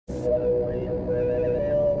Flyover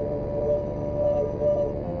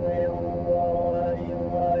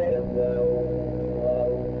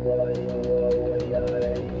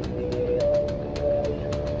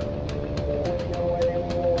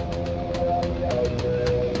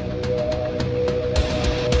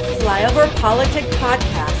Politic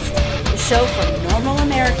Podcast, the show for normal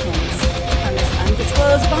Americans. From this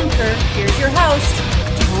undisclosed bunker, here's your host,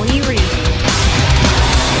 Tony Reed.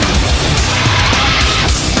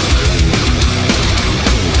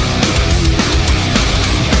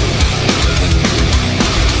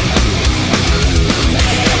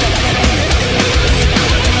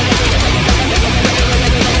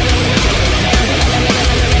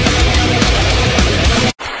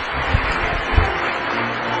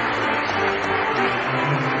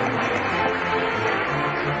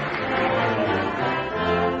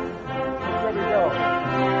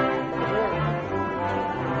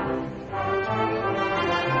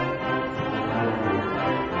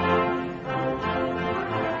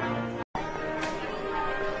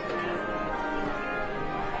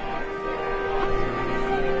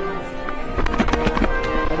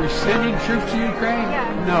 Sending troops to Ukraine?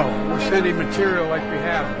 Yeah. No, we're sending material like we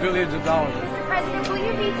have, billions of dollars. Mr. President, will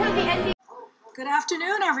you veto the NDA? Good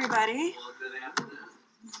afternoon, everybody.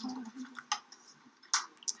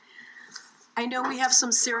 I know we have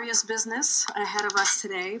some serious business ahead of us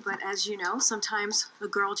today, but as you know, sometimes a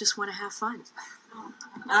girl just want to have fun. Come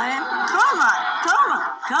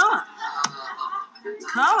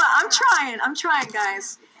on. I'm trying,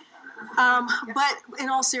 guys. But in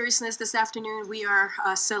all seriousness, this afternoon we are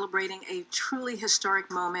celebrating a truly historic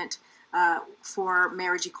moment for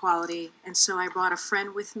marriage equality. And so I brought a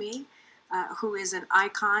friend with me who is an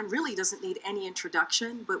icon, really doesn't need any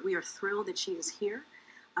introduction, but we are thrilled that she is here.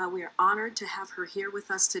 We are honored to have her here with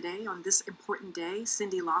us today on this important day,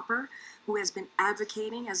 Cyndi Lauper, who has been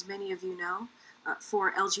advocating, as many of you know,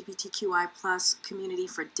 for LGBTQI plus community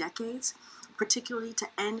for decades, particularly to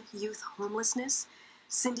end youth homelessness.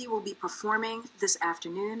 Cyndi will be performing this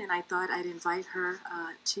afternoon, and I thought I'd invite her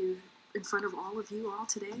in front of all of you all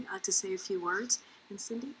today to say a few words. And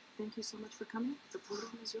Cyndi, thank you so much for coming. The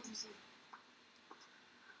podium is yours.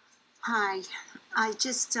 Hi, I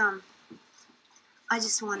just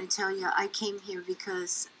want to tell you I came here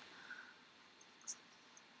because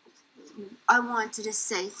I wanted to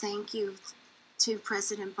say thank you to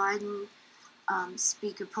President Biden,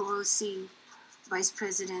 Speaker Pelosi, Vice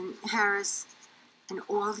President Harris, and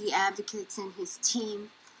all the advocates and his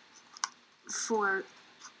team for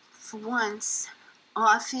once,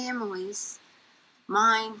 our families,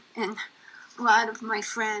 mine and a lot of my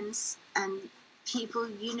friends and people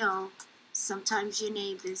you know, sometimes your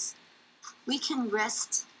neighbors, we can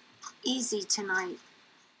rest easy tonight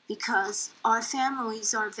because our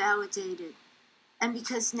families are validated and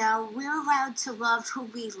because now we're allowed to love who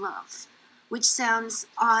we love, which sounds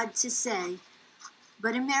odd to say,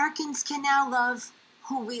 but Americans can now love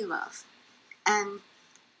who we love. And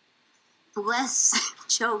bless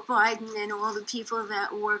Joe Biden and all the people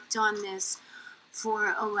that worked on this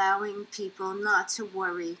for allowing people not to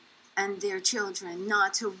worry and their children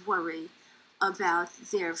not to worry about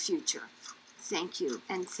their future. Thank you.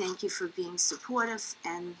 And thank you for being supportive.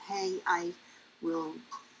 And hey, I will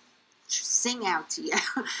sing out to you.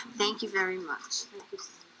 Thank you very much. Thank you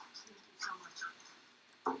so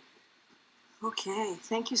much. Okay,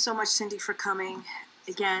 thank you so much, Cyndi, for coming.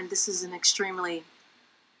 Again, this is an extremely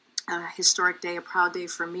historic day, a proud day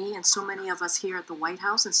for me and so many of us here at the White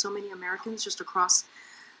House and so many Americans just across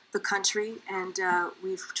the country. And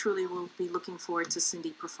we truly will be looking forward to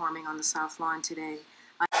Cyndi performing on the South Lawn today.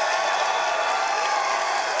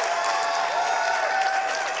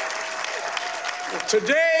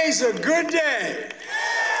 Today's a good day.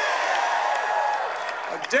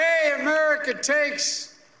 A day America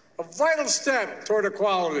takes a vital step toward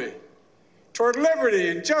equality, toward liberty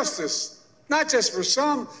and justice, not just for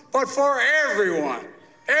some, but for everyone.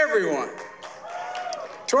 Everyone.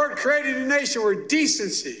 Toward creating a nation where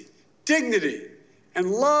decency, dignity,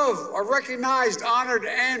 and love are recognized, honored,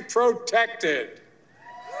 and protected.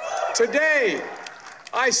 Today,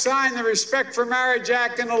 I sign the Respect for Marriage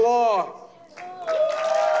Act into law.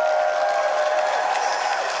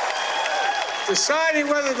 Deciding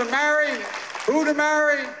whether to marry, who to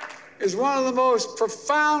marry, is one of the most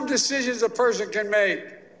profound decisions a person can make.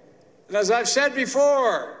 And as I've said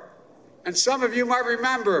before, and some of you might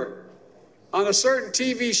remember, on a certain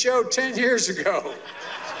TV show 10 years ago,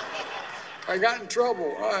 I got in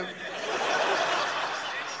trouble.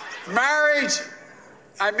 Marriage,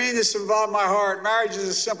 I mean this with all my heart, marriage is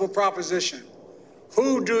a simple proposition.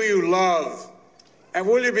 Who do you love? And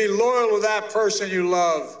will you be loyal to that person you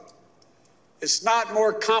love? It's not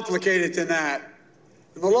more complicated than that.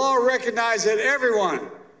 And the law recognizes that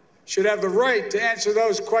everyone should have the right to answer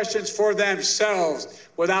those questions for themselves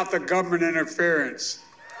without the government interference.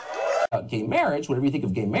 Gay marriage, whatever you think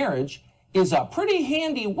of gay marriage, is a pretty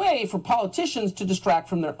handy way for politicians to distract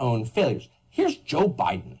from their own failures. Here's Joe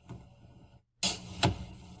Biden.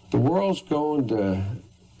 The world's going to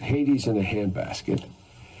Hades in a handbasket.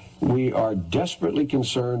 We are desperately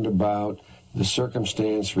concerned about the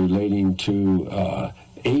circumstance relating to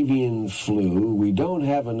avian flu. We don't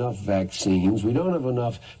have enough vaccines. We don't have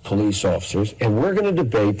enough police officers. And we're going to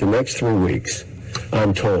debate the next 3 weeks,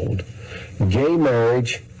 I'm told, gay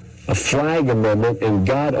marriage, a flag amendment, and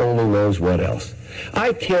God only knows what else.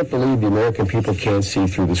 I can't believe the American people can't see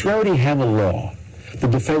through this. We already have a law, the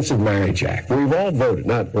Defense of Marriage Act, where we've all voted,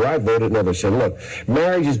 not where I voted and others said, look,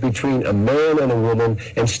 marriage is between a man and a woman,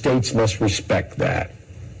 and states must respect that.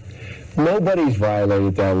 Nobody's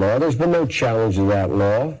violated that law. There's been no challenge to that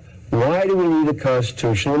law. Why do we need a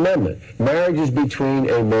constitutional amendment? Marriage is between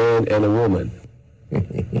a man and a woman.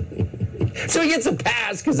 So he gets a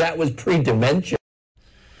pass because that was pre-dimension.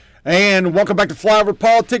 And welcome back to Flyover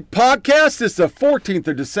Politics Podcast. It's the 14th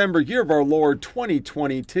of December, year of our Lord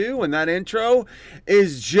 2022, and that intro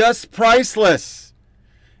is just priceless.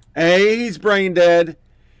 A, he's brain dead.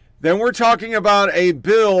 Then we're talking about a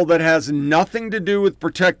bill that has nothing to do with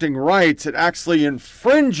protecting rights. It actually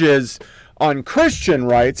infringes on Christian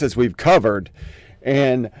rights, as we've covered.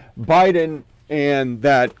 And Biden and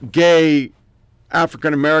that gay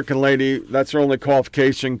African-American lady, that's her only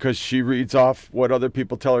qualification because she reads off what other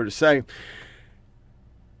people tell her to say.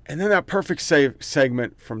 And then that perfect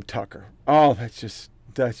segment from Tucker. Oh, that's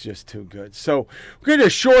just too good. So we're going to do a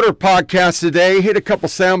shorter podcast today, hit a couple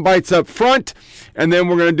sound bites up front, and then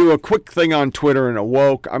we're going to do a quick thing on Twitter and a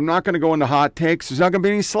woke. I'm not going to go into hot takes. There's not going to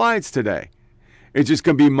be any slides today. It's just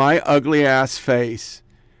going to be my ugly ass face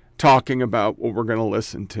talking about what we're going to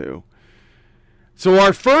listen to. So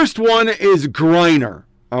our first one is Griner.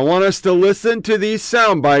 I want us to listen to these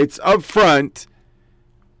sound bites up front.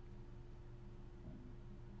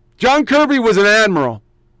 John Kirby was an admiral.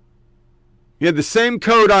 He had the same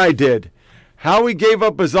code I did. How he gave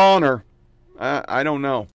up his honor, I don't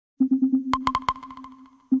know.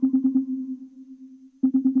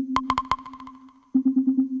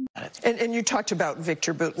 And you talked about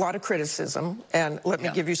Victor Bout, a lot of criticism, and let me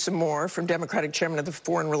give you some more from Democratic Chairman of the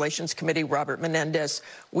Foreign Relations Committee, Robert Menendez.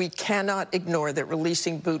 We cannot ignore that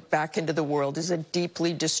releasing Bout back into the world is a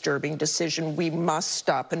deeply disturbing decision. We must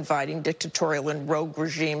stop inviting dictatorial and rogue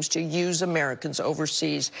regimes to use Americans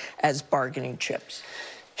overseas as bargaining chips.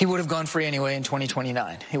 He would have gone free anyway in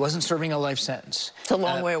 2029. He wasn't serving a life sentence. It's a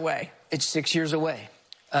long way away. It's 6 years away.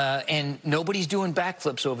 And nobody's doing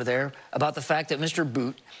backflips over there about the fact that Mr.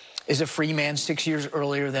 Bout is a free man 6 years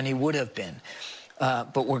earlier than he would have been.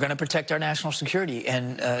 But we're going to protect our national security.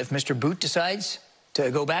 And if Mr. Bout decides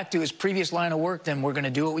to go back to his previous line of work, then we're going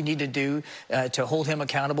to do what we need to do to hold him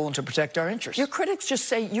accountable and to protect our interests. Your critics just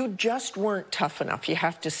say you just weren't tough enough. You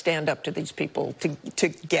have to stand up to these people to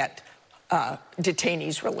get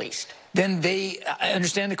detainees released. Then I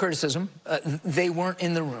understand the criticism. They weren't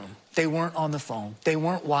in the room. They weren't on the phone. They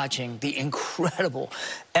weren't watching the incredible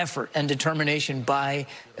effort and determination by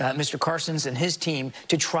Mr. Carson's and his team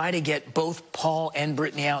to try to get both Paul and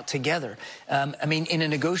Brittany out together. I mean, in a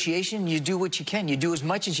negotiation, you do what you can. You do as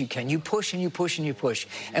much as you can. You push and you push and you push.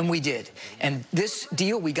 And we did. And this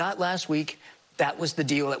deal we got last week, that was the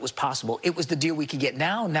deal that was possible. It was the deal we could get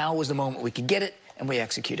now. Now was the moment we could get it. And we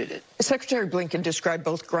executed it. Secretary Blinken described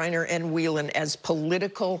both Griner and Whelan as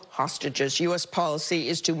political hostages. U.S. policy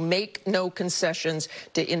is to make no concessions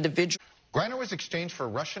to individuals. Griner was exchanged for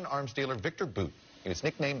Russian arms dealer Victor Bout. He was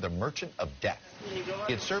nicknamed the Merchant of Death.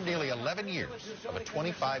 He had served nearly 11 years of a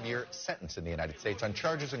 25-year sentence in the United States on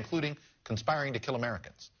charges including conspiring to kill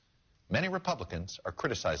Americans. Many Republicans are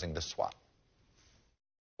criticizing this swap.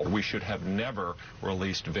 We should have never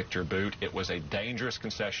released Victor Bout. It was a dangerous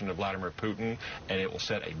concession to Vladimir Putin, and it will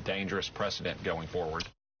set a dangerous precedent going forward.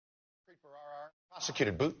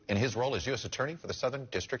 Prosecuted Bout in his role as U.S. Attorney for the Southern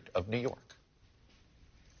District of New York.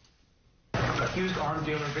 Accused arms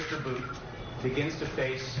dealer Victor Bout begins to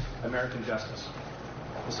face American justice.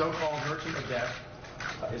 The so-called Merchant of Death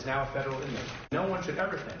is now a federal inmate. No one should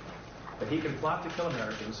ever think that he can plot to kill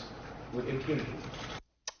Americans with impunity.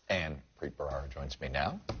 And Preet Bharara joins me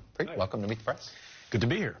now. Preet, welcome to Meet the Press. Good to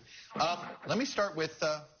be here. Let me start with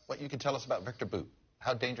what you can tell us about Victor Bout.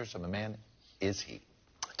 How dangerous of a man is he?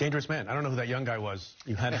 Dangerous man. I don't know who that young guy was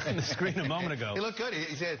you had on the screen a moment ago. He looked good.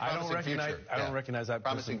 He said promising future. I don't recognize that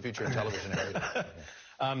promising person. Future in television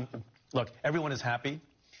area. Look, everyone is happy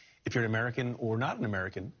if you're an American or not an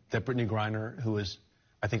American, that Brittany Griner, who is,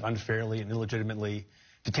 I think, unfairly and illegitimately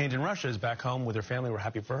detained in Russia, is back home with her family. We're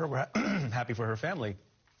happy for her. We're happy for her family.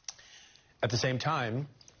 At the same time,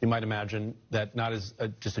 you might imagine that not as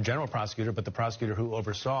just a general prosecutor, but the prosecutor who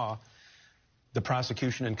oversaw the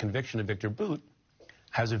prosecution and conviction of Victor Bout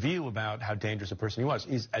has a view about how dangerous a person he was.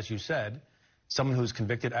 He's, as you said, someone who was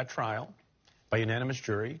convicted at trial by unanimous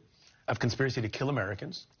jury of conspiracy to kill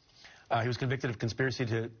Americans. He was convicted of conspiracy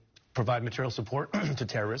to provide material support to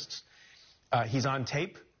terrorists. He's on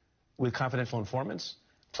tape with confidential informants,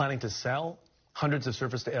 planning to sell hundreds of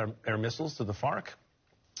surface-to-air missiles to the FARC,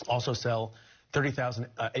 also sell 30,000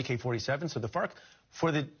 AK-47s to the FARC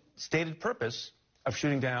for the stated purpose of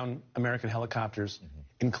shooting down American helicopters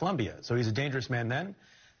in Colombia. So he's a dangerous man then.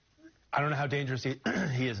 I don't know how dangerous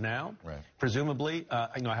he is now. Right. Presumably, I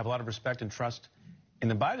have a lot of respect and trust in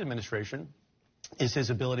the Biden administration, is his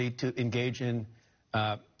ability to engage in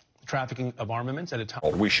trafficking of armaments at a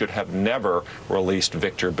time. We should have never released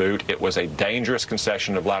Victor Bout. It was a dangerous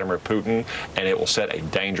concession to Vladimir Putin, and it will set a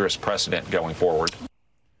dangerous precedent going forward.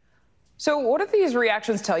 So what do these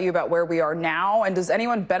reactions tell you about where we are now, and does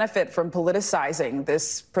anyone benefit from politicizing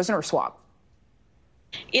this prisoner swap?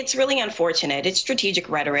 It's really unfortunate. It's strategic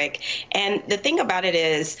rhetoric. And the thing about it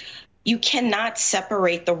is, you cannot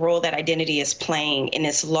separate the role that identity is playing in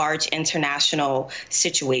this large international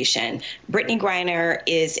situation. Brittany Griner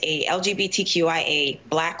is a LGBTQIA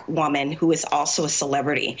Black woman who is also a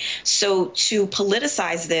celebrity. So to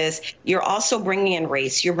politicize this, you're also bringing in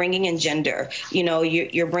race, you're bringing in gender,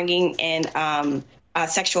 you're bringing in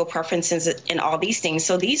sexual preferences and all these things.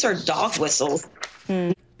 So these are dog whistles.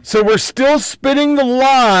 So we're still spinning the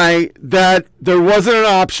lie that there wasn't an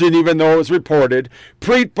option, even though it was reported.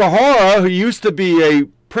 Preet Bharara, who used to be a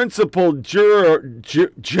principal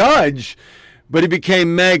judge, but he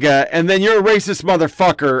became mega. And then you're a racist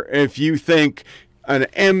motherfucker if you think an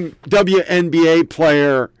WNBA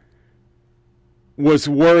player was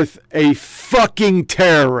worth a fucking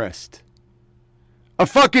terrorist. A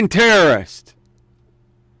fucking terrorist.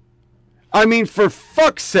 I mean, for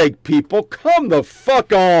fuck's sake, people, come the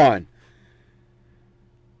fuck on.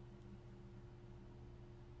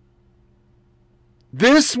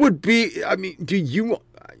 This would be, I mean, do you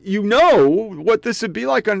know what this would be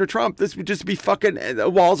like under Trump? This would just be fucking, the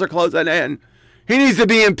walls are closing in. He needs to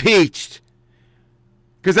be impeached.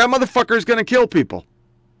 Because that motherfucker is going to kill people.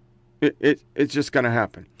 It's just going to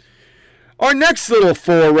happen. Our next little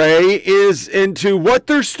foray is into what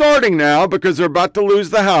they're starting now, because they're about to lose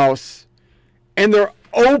the House. And they're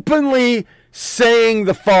openly saying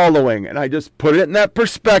the following, and I just put it in that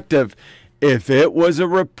perspective. If it was a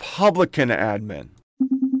Republican admin.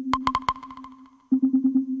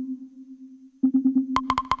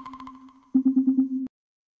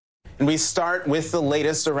 And we start with the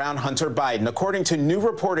latest around Hunter Biden. According to new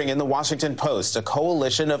reporting in the Washington Post, a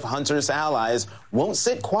coalition of Hunter's allies won't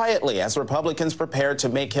sit quietly as Republicans prepare to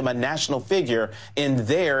make him a national figure in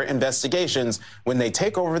their investigations when they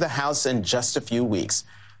take over the House in just a few weeks.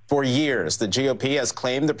 For years, the GOP has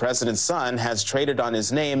claimed the president's son has traded on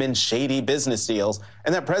his name in shady business deals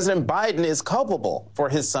and that President Biden is culpable for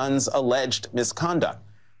his son's alleged misconduct.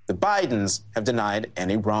 The Bidens have denied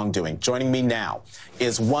any wrongdoing. Joining me now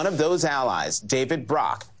is one of those allies, David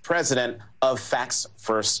Brock, president of Facts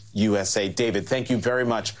First USA. David, thank you very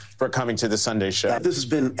much for coming to the Sunday Show. This has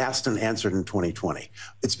been asked and answered in 2020.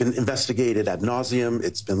 It's been investigated ad nauseum.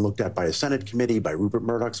 It's been looked at by a Senate committee, by Rupert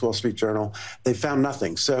Murdoch's Wall Street Journal. They found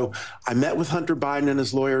nothing. So I met with Hunter Biden and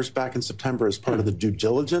his lawyers back in September as part of the due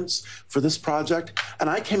diligence for this project. And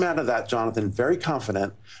I came out of that, Jonathan, very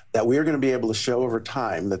confident that we are going to be able to show over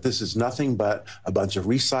time that this is nothing but a bunch of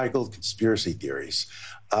recycled conspiracy theories.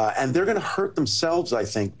 And they're going to hurt themselves, I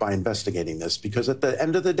think, by investigating this, because at the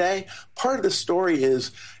end of the day, part of the story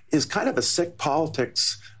is kind of a sick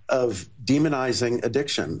politics of demonizing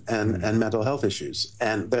addiction and mental health issues,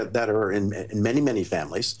 and that are in many, many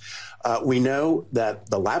families. We know that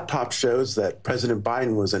the laptop shows that President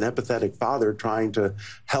Biden was an empathetic father trying to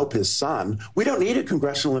help his son. We don't need a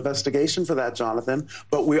congressional investigation for that, Jonathan,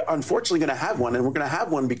 but we're unfortunately going to have one, and we're going to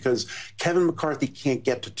have one because Kevin McCarthy can't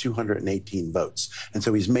get to 218 votes. And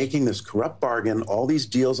so he's making this corrupt bargain, all these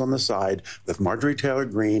deals on the side with Marjorie Taylor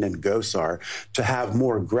Greene and Gosar to have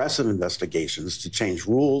more aggressive investigations, to change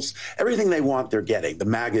rules. Everything they want, they're getting, the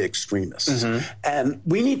MAGA extremists. And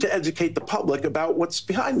we need to educate the public about what's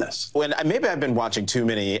behind this. When maybe I've been watching too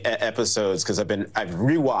many episodes because I've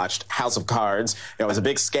rewatched House of Cards. I was a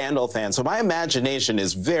big Scandal fan, so my imagination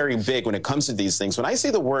is very big when it comes to these things. When I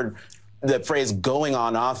see the phrase "going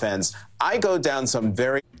on offense," I go down some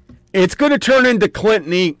very. It's going to turn into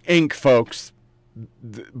Clinton Inc., folks.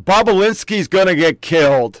 Bobulinski's going to get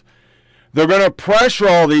killed. They're going to pressure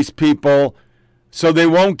all these people so they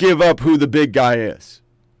won't give up who the big guy is.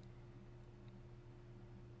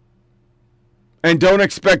 And don't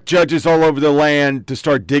expect judges all over the land to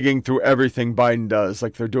start digging through everything Biden does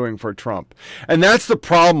like they're doing for Trump. And that's the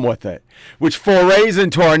problem with it, which forays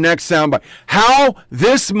into our next soundbite. How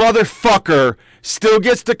this motherfucker still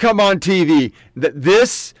gets to come on TV. That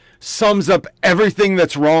this sums up everything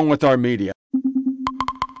that's wrong with our media.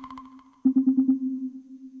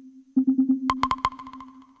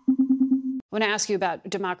 I want to ask you about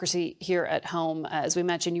democracy here at home. As we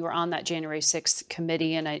mentioned, you were on that January 6th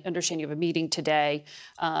committee, and I understand you have a meeting today.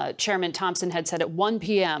 Chairman Thompson had said at 1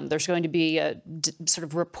 p.m. there's going to be a sort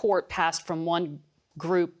of report passed from one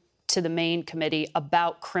group to the main committee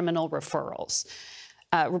about criminal referrals.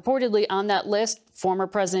 Reportedly on that list, former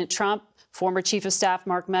President Trump, former Chief of Staff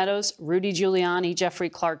Mark Meadows, Rudy Giuliani, Jeffrey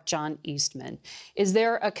Clark, John Eastman. Is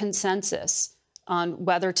there a consensus on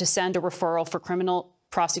whether to send a referral for criminal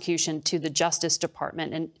prosecution to the Justice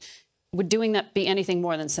Department? And would doing that be anything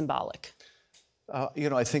more than symbolic?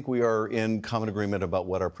 I think we are in common agreement about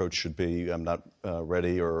what our approach should be. I'm not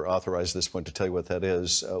ready or authorized at this point to tell you what that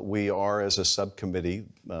is. We are, as a subcommittee,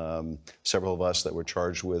 several of us that were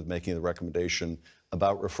charged with making the recommendation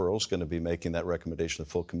about referrals, going to be making that recommendation to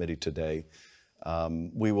the full committee today.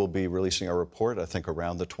 We will be releasing our report, I think,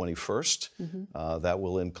 around the 21st. That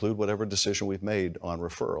will include whatever decision we've made on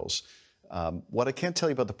referrals. What I can tell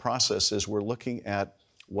you about the process is we're looking at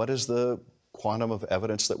what is the quantum of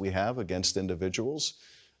evidence that we have against individuals.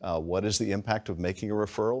 What is the impact of making a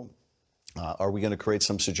referral? Are we going to create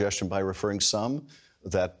some suggestion by referring some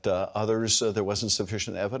that others there wasn't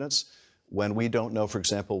sufficient evidence, when we don't know, for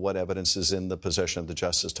example, what evidence is in the possession of the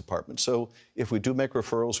Justice Department? So if we do make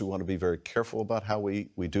referrals, we want to be very careful about how we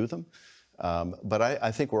do them. But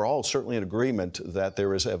I think we're all certainly in agreement that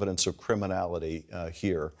there is evidence of criminality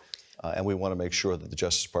here. And we want to make sure that the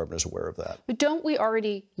Justice Department is aware of that. But don't we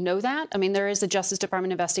already know that? I mean, there is a Justice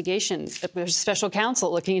Department investigation. There's a special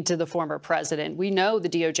counsel looking into the former president. We know the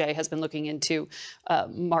DOJ has been looking into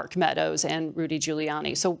Mark Meadows and Rudy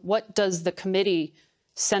Giuliani. So what does the committee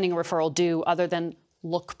sending a referral do other than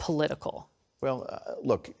look political? Well,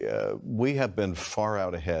 look, we have been far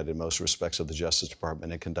out ahead in most respects of the Justice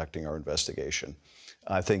Department in conducting our investigation.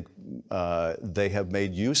 I think they have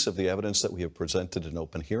made use of the evidence that we have presented in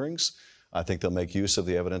open hearings. I think they'll make use of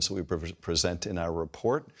the evidence that we present in our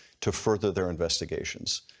report to further their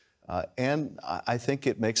investigations. And I think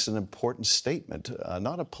it makes an important statement,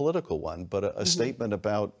 not a political one, but a statement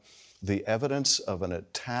about the evidence of an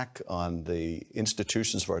attack on the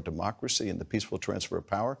institutions of our democracy and the peaceful transfer of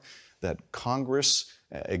power, that Congress,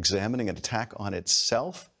 examining an attack on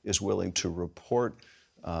itself, is willing to report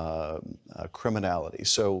criminality.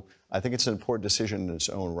 So I think it's an important decision in its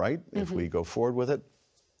own right if we go forward with it,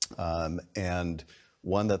 and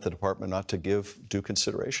one that the department ought to give due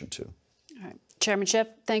consideration to. All right. Chairman Schiff,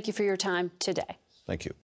 thank you for your time today. Thank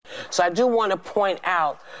you. So I do want to point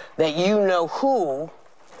out that who,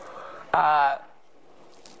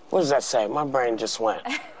 what does that say? My brain just went.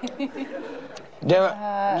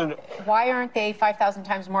 Why aren't they 5,000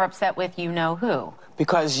 times more upset with who?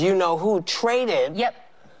 Because who traded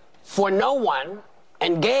for no one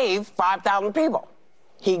and gave 5,000 people.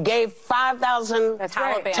 He gave 5,000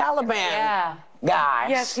 Taliban guys.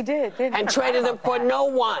 Yes, he did. And traded them for no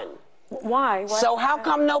one. Why? So how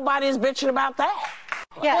come nobody's bitching about that?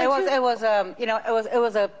 Yeah, it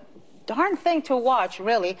was a darn thing to watch,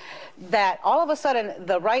 really, that all of a sudden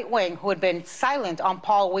the right wing, who had been silent on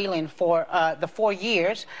Paul Whelan for the 4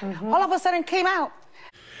 years, all of a sudden came out.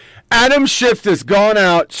 Adam Schiff has gone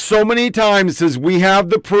out so many times, says we have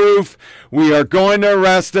the proof, we are going to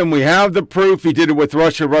arrest him, we have the proof. He did it with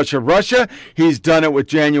Russia. He's done it with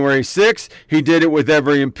January 6th. He did it with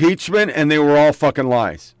every impeachment, and they were all fucking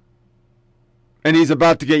lies. And he's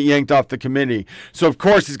about to get yanked off the committee. So, of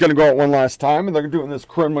course, he's going to go out one last time, and they're doing this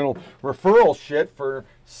criminal referral shit for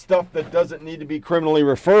stuff that doesn't need to be criminally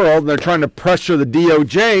referred. And they're trying to pressure the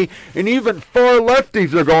DOJ. And even far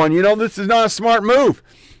lefties are going, this is not a smart move.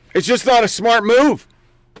 It's just not a smart move.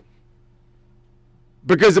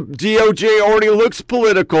 Because the DOJ already looks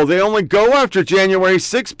political. They only go after January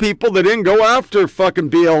 6 people. They didn't go after fucking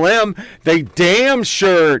BLM. They damn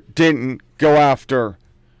sure didn't go after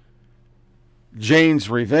Jane's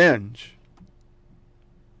Revenge.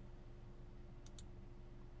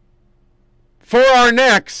 For our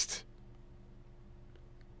next,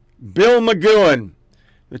 Bill McGowan,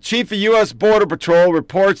 the chief of U.S. Border Patrol,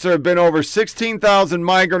 reports there have been over 16,000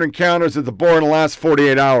 migrant encounters at the border in the last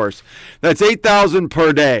 48 hours. That's 8,000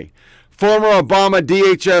 per day. Former Obama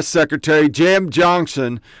DHS Secretary Jim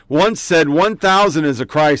Johnson once said 1,000 is a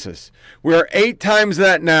crisis. We're 8 times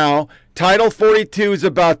that now. Title 42 is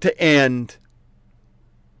about to end.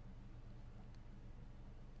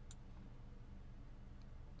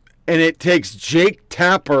 And it takes Jake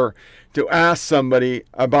Tapper to ask somebody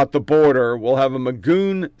about the border. We'll have a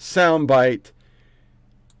Magoon soundbite.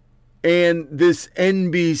 And this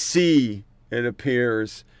NBC, it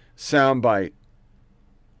appears, soundbite.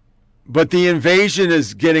 But the invasion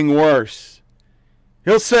is getting worse.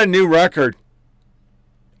 He'll set a new record.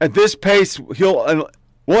 At this pace, we'll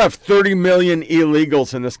have 30 million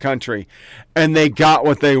illegals in this country. And they got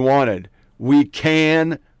what they wanted. We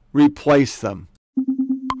can replace them.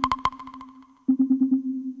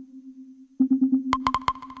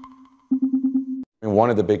 And one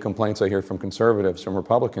of the big complaints I hear from conservatives, from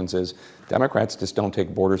Republicans, is Democrats just don't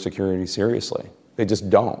take border security seriously. They just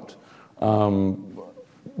don't.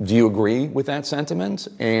 Do you agree with that sentiment?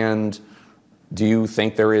 And do you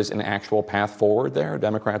think there is an actual path forward there?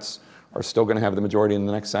 Democrats are still going to have the majority in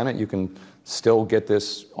the next Senate. You can still get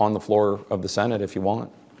this on the floor of the Senate if you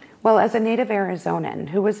want. Well, as a native Arizonan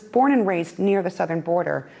who was born and raised near the southern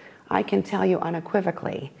border, I can tell you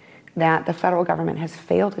unequivocally that the federal government has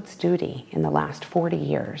failed its duty in the last 40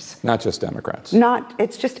 years. Not just Democrats.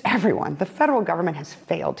 It's just everyone. The federal government has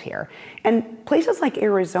failed here. And places like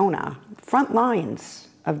Arizona, front lines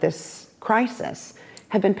of this crisis,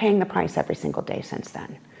 have been paying the price every single day since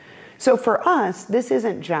then. So for us, this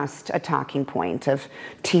isn't just a talking point of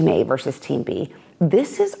Team A versus Team B.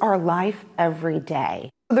 This is our life every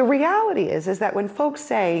day. The reality is that when folks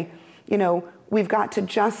say, we've got to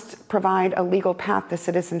just provide a legal path to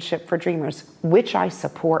citizenship for Dreamers, which I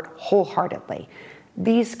support wholeheartedly,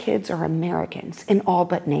 these kids are Americans in all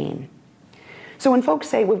but name. So when folks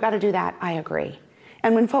say we've got to do that, I agree.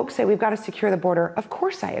 And when folks say we've got to secure the border, of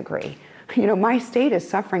course I agree. My state is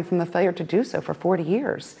suffering from the failure to do so for 40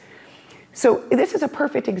 years. So this is a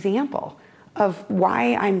perfect example of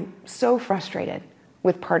why I'm so frustrated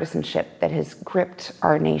with partisanship that has gripped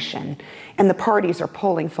our nation, and the parties are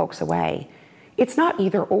pulling folks away. It's not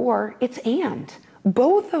either or, it's and.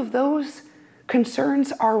 Both of those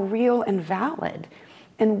concerns are real and valid,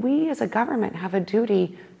 and we as a government have a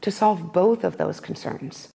duty to solve both of those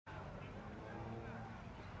concerns.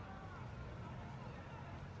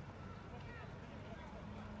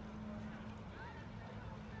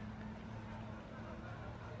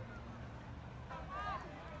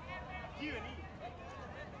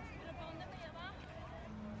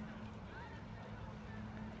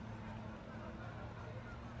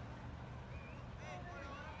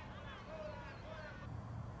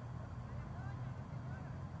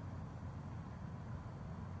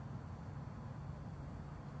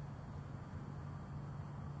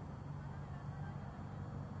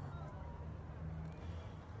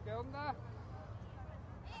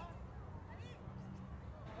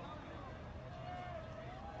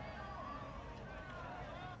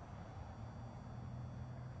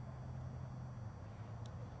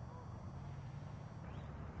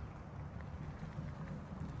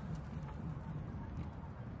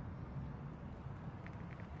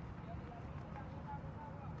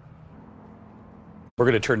 We're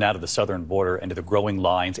going to turn now to the southern border and to the growing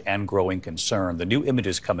lines and growing concern. The new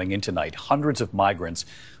images coming in tonight, hundreds of migrants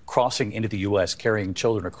crossing into the U.S., carrying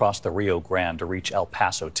children across the Rio Grande to reach El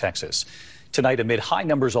Paso, Texas. Tonight, amid high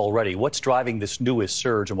numbers already, what's driving this newest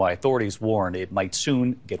surge and why authorities warn it might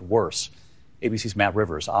soon get worse? ABC's Matt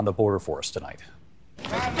Rivers on the border for us tonight.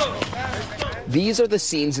 These are the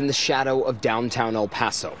scenes in the shadow of downtown El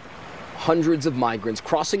Paso. Hundreds of migrants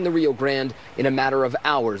crossing the Rio Grande in a matter of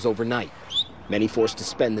hours overnight. Many forced to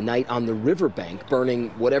spend the night on the riverbank, burning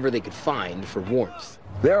whatever they could find for warmth.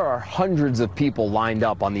 There are hundreds of people lined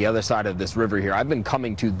up on the other side of this river here. I've been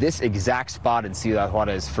coming to this exact spot in Ciudad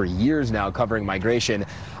Juarez for years now, covering migration.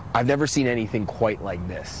 I've never seen anything quite like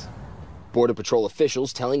this. Border Patrol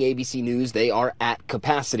officials telling ABC News they are at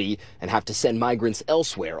capacity and have to send migrants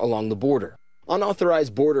elsewhere along the border.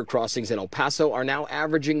 Unauthorized border crossings in El Paso are now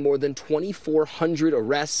averaging more than 2,400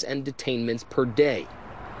 arrests and detainments per day.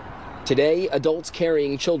 Today, adults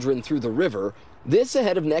carrying children through the river, this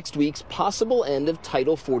ahead of next week's possible end of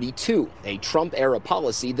Title 42, a Trump-era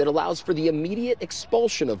policy that allows for the immediate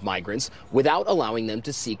expulsion of migrants without allowing them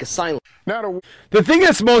to seek asylum. The thing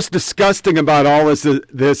that's most disgusting about all this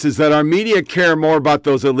is that our media care more about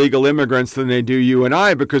those illegal immigrants than they do you and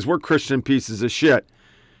I, because we're Christian pieces of shit.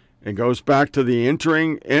 It goes back to the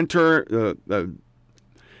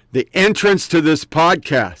the entrance to this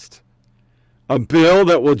podcast. A bill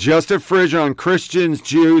that will just infringe on Christians,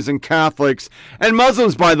 Jews, and Catholics, and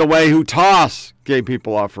Muslims, by the way, who toss gay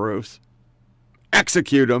people off roofs.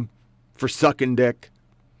 execute them for sucking dick.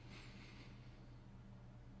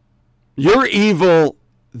 You're evil.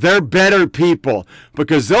 They're better people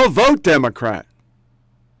because they'll vote Democrat.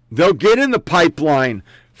 They'll get in the pipeline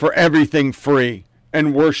for everything free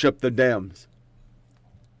and worship the Dems.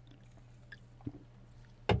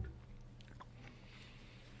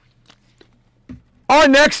 Our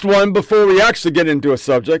next one, before we actually get into a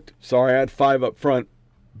subject, sorry, I had 5 up front.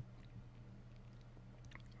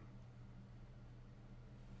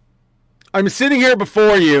 I'm sitting here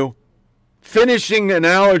before you, finishing an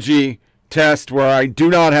allergy test where I do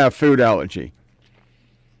not have food allergy.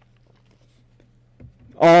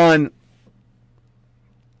 On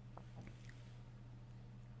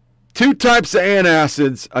 2 types of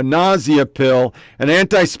antacids, a nausea pill, an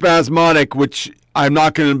antispasmodic, which I'm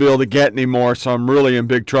not going to be able to get anymore, so I'm really in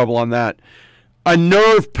big trouble on that. A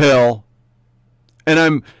nerve pill, and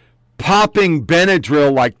I'm popping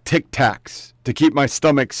Benadryl like Tic Tacs to keep my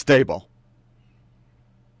stomach stable.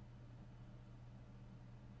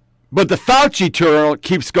 But the Fauci tour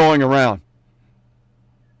keeps going around.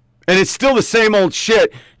 And it's still the same old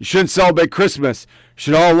shit. You shouldn't celebrate Christmas. You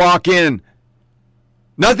should all lock in.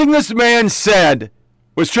 Nothing this man said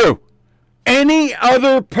was true. Any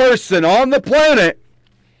other person on the planet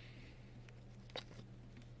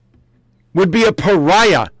would be a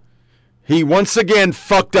pariah. He once again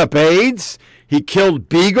fucked up AIDS. He killed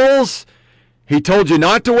beagles. He told you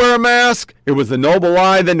not to wear a mask. It was the noble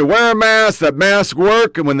lie then to wear a mask. That masks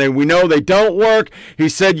work, and when we know they don't work. He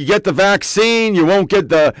said you get the vaccine, you won't get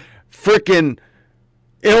the frickin'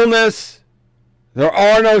 illness. There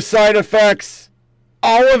are no side effects.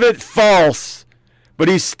 All of it false. But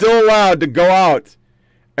he's still allowed to go out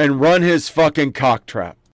and run his fucking cock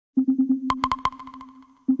trap.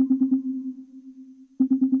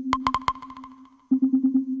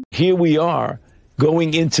 Here we are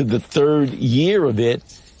going into the 3rd year of it,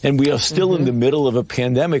 and we are still in the middle of a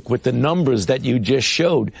pandemic with the numbers that you just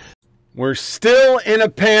showed. We're still in a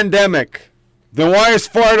pandemic. Then why is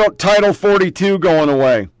Title 42 going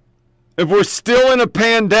away? If we're still in a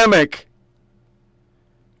pandemic,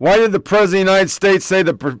 why did the President of the United States say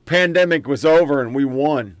the pandemic was over and we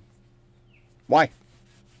won? Why?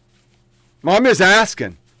 I'm just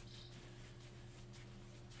asking.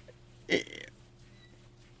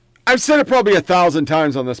 I've said it probably 1,000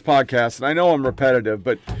 times on this podcast, and I know I'm repetitive,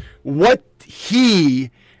 but what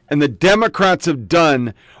he and the Democrats have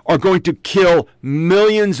done are going to kill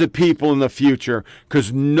millions of people in the future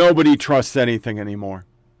because nobody trusts anything anymore.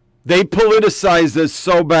 They politicize this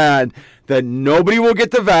so bad that nobody will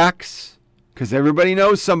get the vax because everybody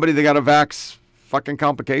knows somebody that got a vax fucking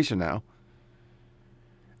complication now.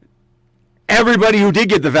 Everybody who did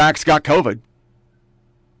get the vax got COVID.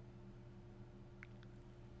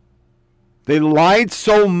 They lied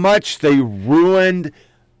so much they ruined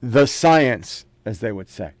the science, as they would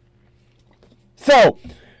say. So,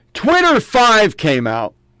 Twitter 5 came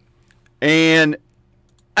out, and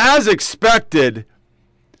as expected,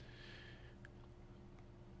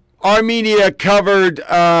 our media covered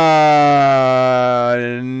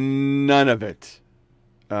none of it.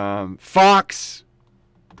 Fox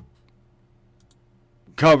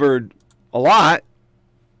covered a lot,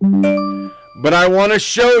 but I want to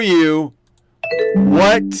show you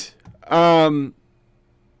what, well,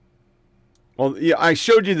 yeah, I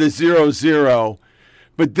showed you the 0-0,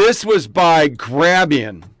 but this was by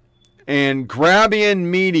Grabien, and Grabien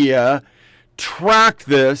Media tracked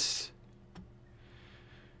this.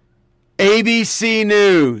 ABC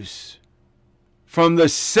News from the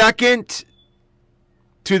 2nd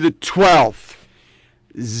to the 12th,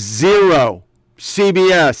 0.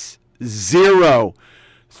 CBS, 0.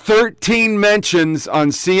 13 mentions on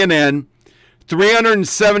CNN,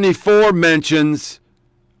 374 mentions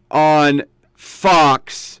on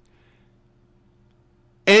Fox,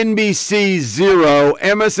 NBC 0,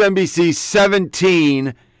 MSNBC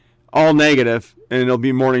 17, all negative, and it'll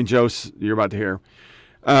be Morning Joe you're about to hear.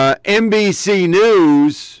 NBC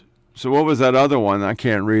News, so what was that other one? I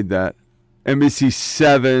can't read that. NBC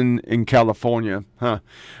 7 in California.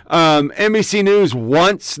 NBC News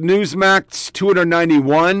once, Newsmax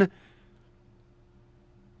 291.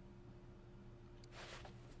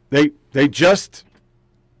 They just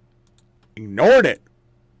ignored it.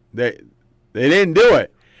 They didn't do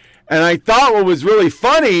it. And I thought what was really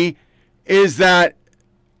funny is that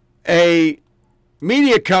a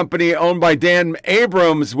media company owned by Dan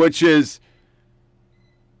Abrams, which is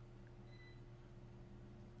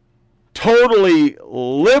totally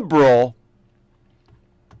liberal,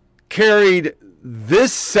 carried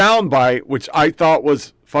this soundbite, which I thought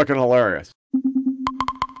was fucking hilarious.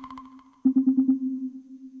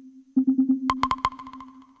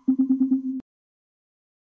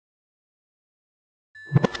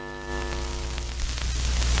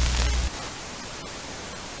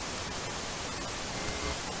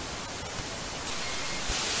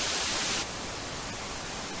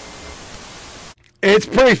 It's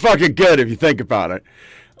pretty fucking good if you think about it.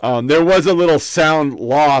 There was a little sound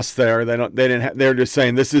loss there. They're just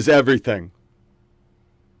saying this is everything.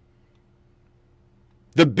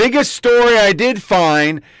 The biggest story I did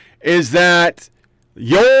find is that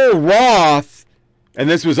Yoel Roth, and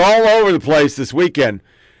this was all over the place this weekend,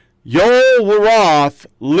 Yoel Roth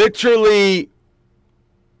literally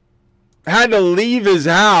had to leave his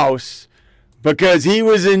house because he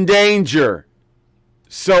was in danger.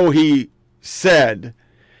 So he said.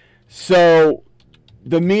 So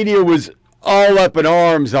the media was all up in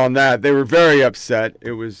arms on that. They were very upset.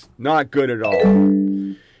 It was not good at all.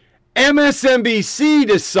 MSNBC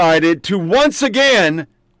decided to once again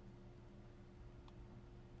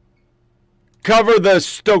cover the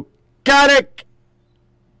stochastic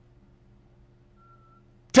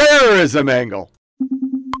terrorism angle.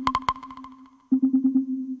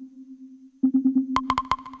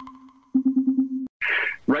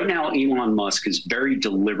 Right now, Elon Musk is very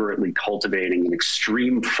deliberately cultivating an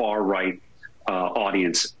extreme far-right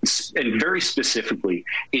audience, and very specifically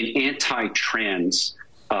an anti-trans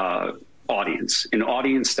audience, an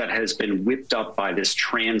audience that has been whipped up by this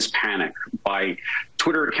trans panic, by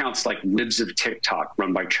Twitter accounts like Libs of TikTok,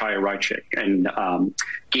 run by Chaya Raichik, and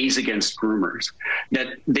Gays Against Groomers, that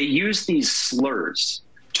they use these slurs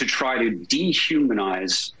to try to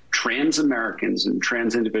dehumanize trans Americans and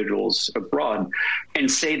trans individuals abroad and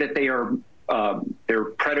say that they're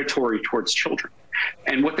predatory towards children.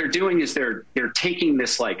 And what they're doing is they're taking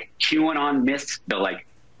this like QAnon myth, the like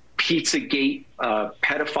Pizzagate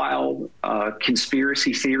pedophile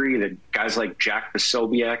conspiracy theory that guys like Jack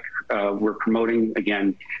Posobiec were promoting,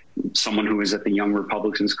 again, someone who was at the Young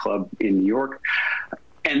Republicans Club in New York,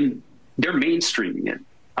 and they're mainstreaming it.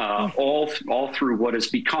 All through what has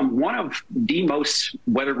become one of the most,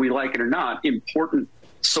 whether we like it or not, important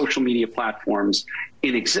social media platforms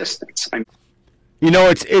in existence. You know,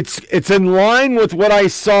 it's in line with what I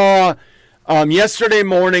saw yesterday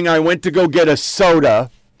morning. I went to go get a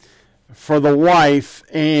soda for the wife,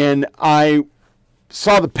 and I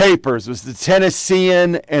saw the papers. It was the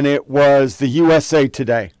Tennessean, and it was the USA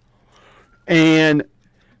Today. And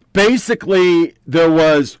basically, there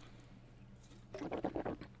was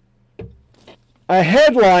a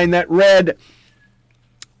headline that read,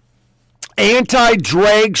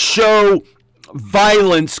 "Anti-drag show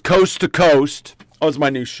violence coast to coast." Oh, it's my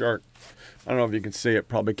new shirt. I don't know if you can see it.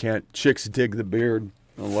 Probably can't. Chicks dig the beard.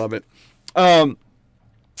 I love it.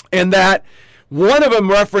 And that one of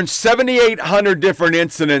them referenced 7,800 different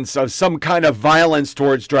incidents of some kind of violence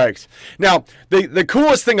towards drags. Now, the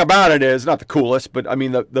coolest thing about it is, not the coolest, but I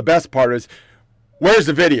mean the best part is, where's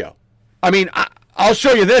the video? I mean, I'll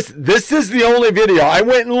show you this. This is the only video. I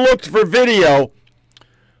went and looked for video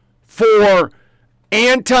for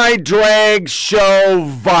anti-drag show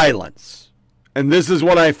violence. And this is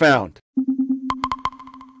what I found.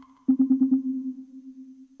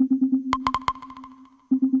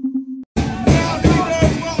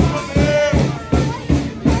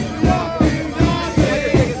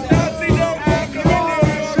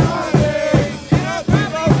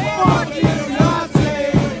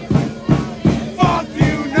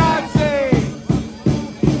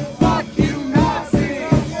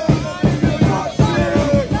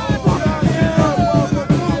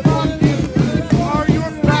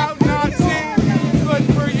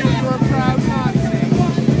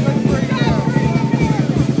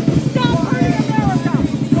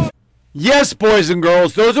 Yes, boys and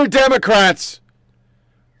girls, those are Democrats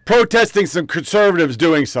protesting some conservatives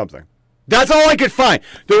doing something. That's all I could find.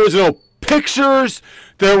 There was no pictures.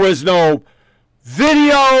 There was no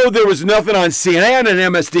video. There was nothing on CNN and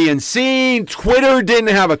MSDNC. Twitter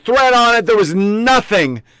didn't have a thread on it. There was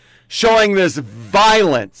nothing showing this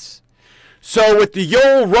violence. So with the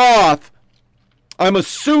Yoel Roth, I'm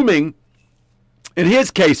assuming, in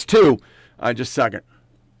his case too, just a second.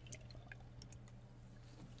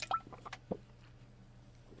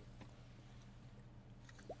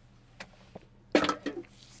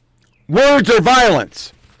 Words are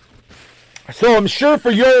violence. So I'm sure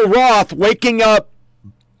for Yoel Roth, waking up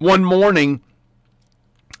one morning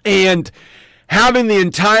and having the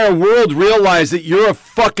entire world realize that you're a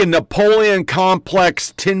fucking Napoleon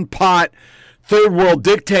complex, tin pot, third world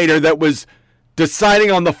dictator that was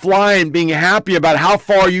deciding on the fly and being happy about how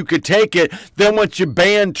far you could take it. Then once you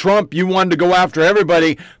banned Trump, you wanted to go after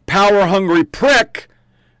everybody. Power hungry prick.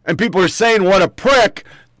 And people are saying, what a prick.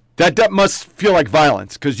 That must feel like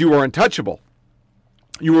violence because you were untouchable.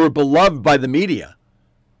 You were beloved by the media.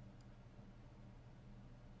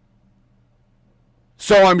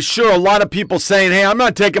 So I'm sure a lot of people saying, hey, I'm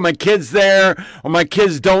not taking my kids there, or my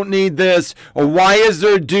kids don't need this, or why is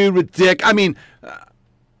there a dude with dick? I mean,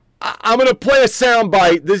 I'm going to play a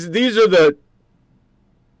soundbite. These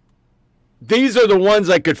are the ones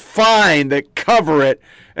I could find that cover it,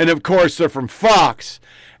 and of course they're from Fox.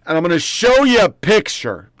 And I'm going to show you a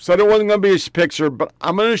picture. So there wasn't going to be a picture, but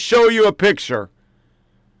I'm going to show you a picture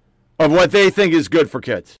of what they think is good for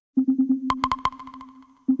kids.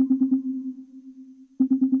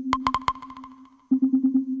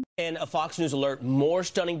 And a Fox News alert, more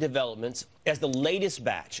stunning developments as the latest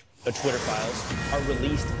batch of Twitter files are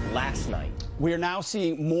released last night. We are now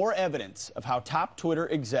seeing more evidence of how top Twitter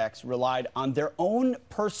execs relied on their own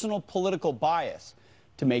personal political bias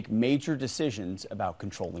to make major decisions about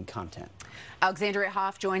controlling content. Alexandria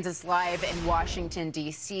Hoff joins us live in Washington,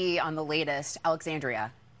 D.C. on the latest.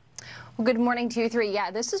 Alexandria. Well, good morning to you three.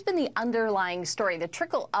 Yeah, this has been the underlying story, the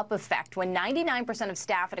trickle-up effect, when 99% of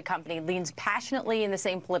staff at a company leans passionately in the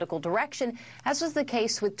same political direction, as was the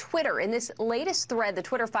case with Twitter. In this latest thread, the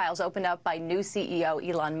Twitter files opened up by new CEO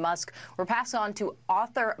Elon Musk were passed on to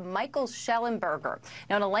author Michael Shellenberger.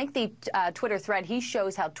 Now, in a lengthy Twitter thread, he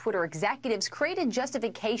shows how Twitter executives created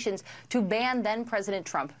justifications to ban then-President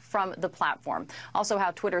Trump from the platform. Also,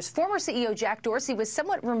 how Twitter's former CEO Jack Dorsey was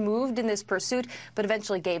somewhat removed in this pursuit, but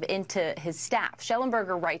eventually gave in to his staff.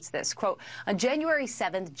 Shellenberger writes this, quote, on January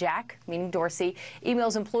 7th, Jack, meaning Dorsey,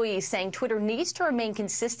 emails employees saying Twitter needs to remain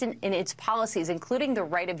consistent in its policies, including the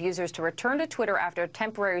right of users to return to Twitter after a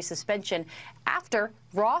temporary suspension, after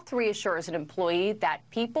Roth reassures an employee that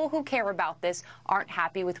people who care about this aren't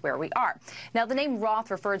happy with where we are. Now, the name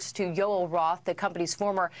Roth refers to Yoel Roth, the company's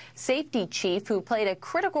former safety chief, who played a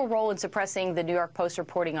critical role in suppressing the New York Post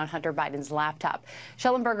reporting on Hunter Biden's laptop.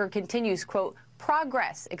 Shellenberger continues, quote,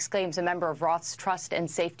 progress, exclaims a member of Roth's trust and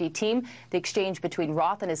safety team. The exchange between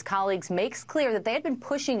Roth and his colleagues makes clear that they had been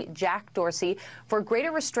pushing Jack Dorsey for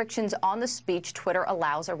greater restrictions on the speech Twitter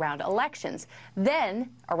allows around elections. Then,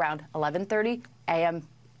 around 11:30 a.m.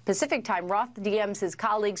 Pacific time, Roth DMs his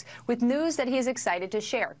colleagues with news that he is excited to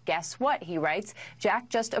share. Guess what, he writes, Jack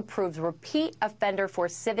just approved repeat offender for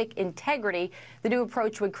civic integrity. The new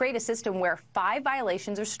approach would create a system where 5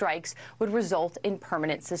 violations or strikes would result in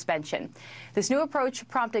permanent suspension. This new approach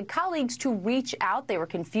prompted colleagues to reach out. They were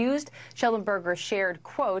confused. Shellenberger shared,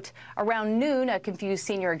 quote, around noon, a confused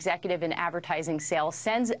senior executive in advertising sales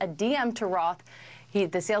sends a DM to Roth.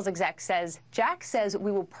 The sales exec says, Jack says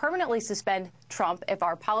we will permanently suspend Trump if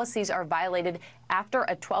our policies are violated after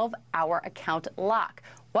a 12-hour account lock.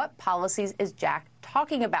 What policies is Jack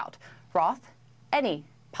talking about? Roth, any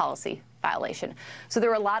policy violation. So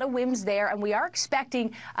there are a lot of whims there, and we are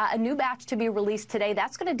expecting a new batch to be released today.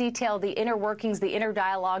 That's going to detail the inner workings, the inner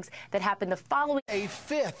dialogues that happened the following. A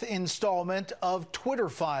 5th installment of Twitter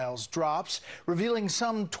Files drops, revealing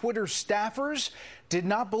some Twitter staffers did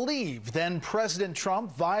not believe then President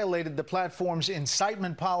Trump violated the platform's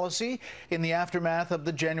incitement policy in the aftermath of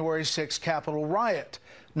the January 6th Capitol riot.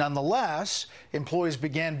 Nonetheless, employees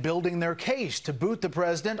began building their case to boot the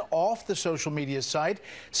president off the social media site,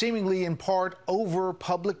 seemingly in part over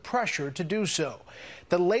public pressure to do so.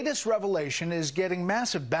 The latest revelation is getting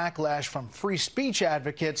massive backlash from free speech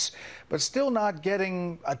advocates, but still not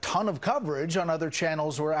getting a ton of coverage on other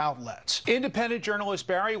channels or outlets. Independent journalist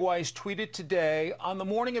Barry Weiss tweeted today, on the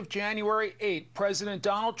morning of January 8, President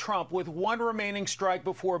Donald Trump, with one remaining strike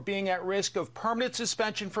before being at risk of permanent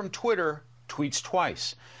suspension from Twitter, tweets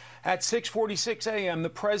twice. At 6:46 a.m., the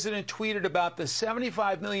president tweeted about the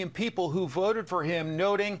 75 million people who voted for him,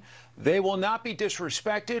 noting they will not be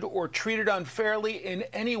disrespected or treated unfairly in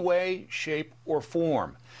any way, shape, or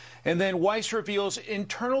form. And then Weiss reveals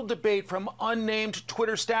internal debate from unnamed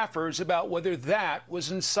Twitter staffers about whether that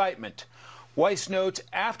was incitement. Weiss notes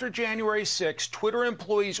after January 6, Twitter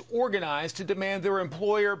employees organized to demand their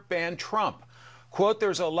employer ban Trump. Quote,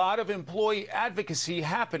 there's a lot of employee advocacy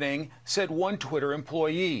happening, said one Twitter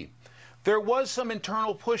employee. There was some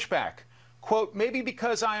internal pushback. Quote, maybe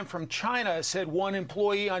because I am from China, said one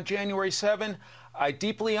employee on January 7, I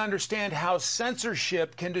deeply understand how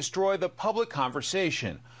censorship can destroy the public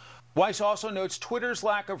conversation. Weiss also notes Twitter's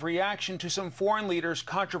lack of reaction to some foreign leaders'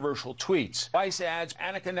 controversial tweets. Weiss adds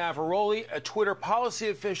Annika Navaroli, a Twitter policy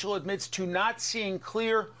official, admits to not seeing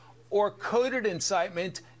clear or coded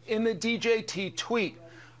incitement in the DJT tweet.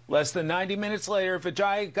 Less than 90 minutes later,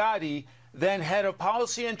 Vijay Gadde, then head of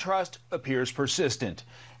policy and trust, appears persistent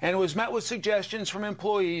and was met with suggestions from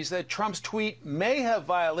employees that Trump's tweet may have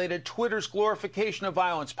violated Twitter's glorification of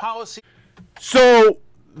violence policy. So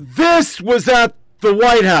this was at the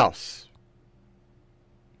White House.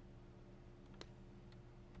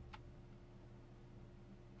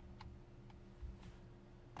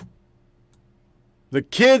 The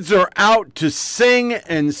kids are out to sing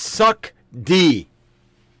and suck D.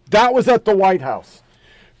 That was at the White House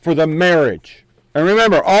for the marriage. And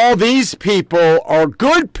remember, all these people are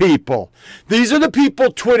good people. These are the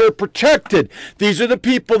people Twitter protected. These are the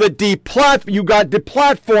people that you got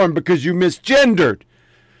deplatformed because you misgendered.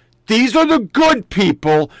 These are the good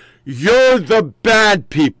people. You're the bad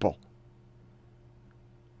people.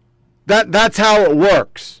 That's how it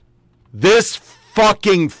works. This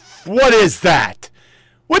fucking... What is that?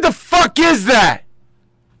 What the fuck is that?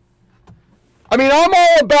 I mean, I'm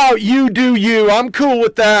all about you do you. I'm cool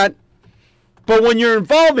with that. But when you're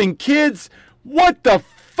involving kids, what the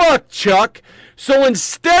fuck, Chuck? So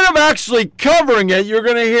instead of actually covering it, you're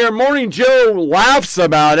going to hear Morning Joe laughs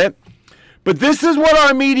about it. But this is what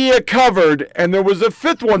our media covered, and there was a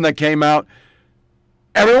fifth one that came out.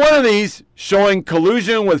 Every one of these showing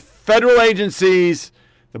collusion with federal agencies,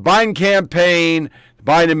 the Biden campaign, the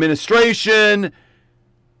Biden administration,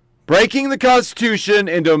 breaking the Constitution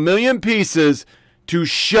into a million pieces to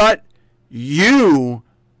shut you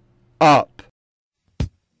up.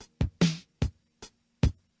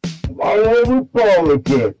 Flyover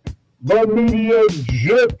Politics, the media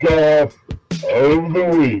jerk-off of the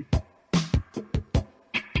week.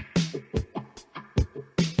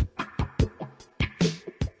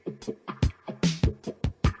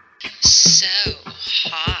 So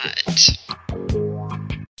hot.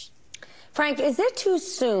 Frank, is it too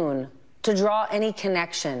soon to draw any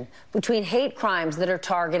connection between hate crimes that are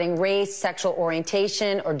targeting race, sexual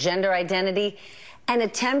orientation, or gender identity and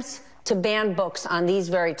attempts to ban books on these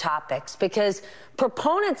very topics? Because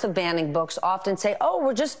proponents of banning books often say, oh,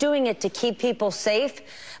 we're just doing it to keep people safe.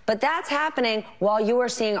 But that's happening while you are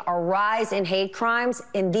seeing a rise in hate crimes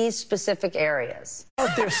in these specific areas.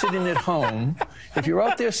 Out there sitting at home, if you're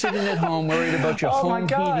out there sitting at home worried about your home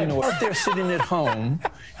heating oil, out there sitting at home,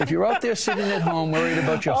 if you're out there sitting at home worried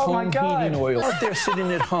about your home heating oil, out there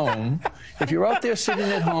sitting at home, if you're out there sitting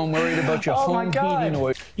at home worried about your home heating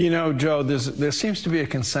oil. You know, Joe, there seems to be a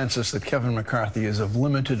consensus that Kevin McCarthy is of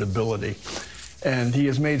limited ability. And he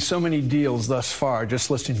has made so many deals thus far. Just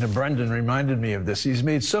listening to Brendan reminded me of this. He's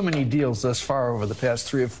made so many deals thus far over the past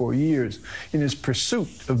 3 or 4 years in his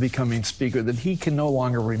pursuit of becoming Speaker that he can no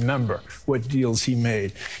longer remember what deals he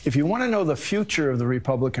made. If you want to know the future of the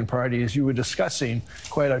Republican Party, as you were discussing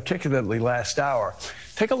quite articulately last hour,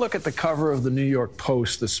 take a look at the cover of the New York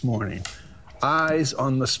Post this morning. Eyes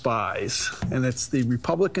on the spies. And it's the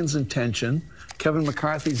Republicans' intention, Kevin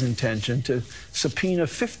McCarthy's intention, to subpoena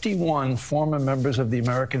 51 former members of the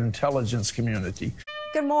American intelligence community.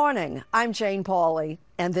 Good morning. I'm Jane Pauley,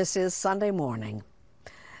 and this is Sunday Morning.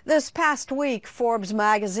 This past week, Forbes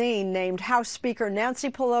magazine named House Speaker Nancy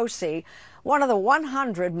Pelosi one of the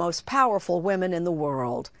 100 most powerful women in the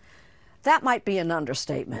world. That might be an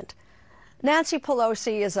understatement. Nancy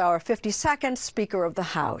Pelosi is our 52nd Speaker of the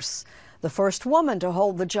House, the first woman to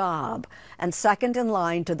hold the job, and second in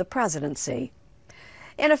line to the presidency.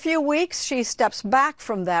 In a few weeks, she steps back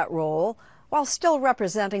from that role while still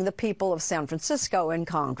representing the people of San Francisco in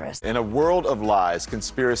Congress. In a world of lies,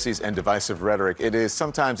 conspiracies, and divisive rhetoric, it is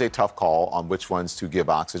sometimes a tough call on which ones to give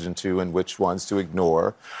oxygen to and which ones to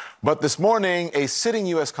ignore. But this morning, a sitting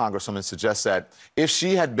U.S. Congresswoman suggests that if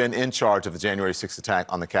she had been in charge of the January 6th attack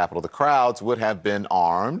on the Capitol, the crowds would have been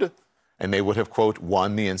armed and they would have, quote,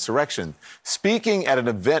 won the insurrection. Speaking at an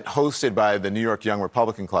event hosted by the New York Young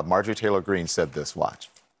Republican Club, Marjorie Taylor Greene said this. Watch.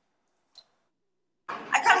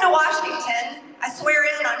 I come to Washington. I swear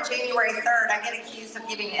in on January 3rd. I get accused of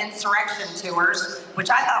giving insurrection tours,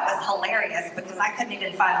 which I thought was hilarious because I couldn't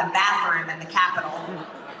even find the bathroom in the Capitol.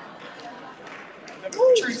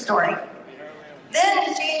 True story. Then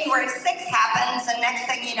January 6th happens, and next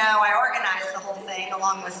thing you know, I organized the whole thing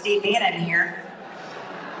along with Steve Bannon here.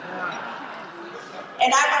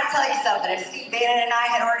 And I want to tell you something. If Steve Bannon and I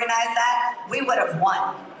had organized that, we would have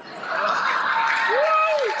won.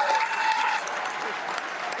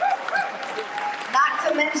 Not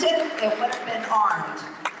to mention, it would have been armed.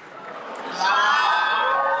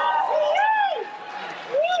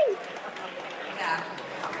 Yeah.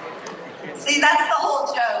 See, that's the whole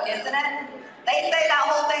joke, isn't it? They say that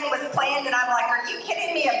whole thing was planned, and I'm like, are you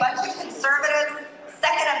kidding me? A bunch of conservatives,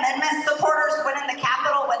 Second Amendment supporters went in the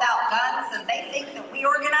Capitol without guns, and they think that we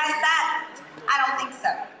organized that? I don't think so.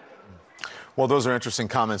 Well, those are interesting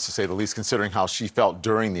comments, to say the least, considering how she felt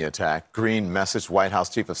during the attack. Greene messaged White House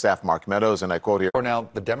Chief of Staff Mark Meadows, and I quote here. Now,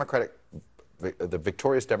 the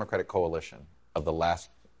victorious Democratic coalition of the last,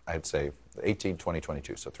 I'd say, 18, 20,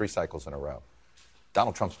 22, so 3 cycles in a row,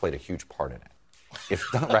 Donald Trump's played a huge part in it.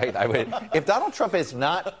 If Donald Trump is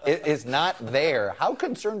not there, how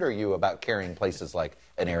concerned are you about carrying places like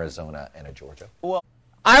an Arizona and a Georgia? Well,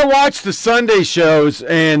 I watched the Sunday shows,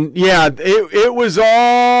 and yeah, it was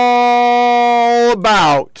all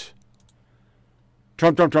about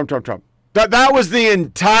Trump. That was the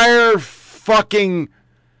entire fucking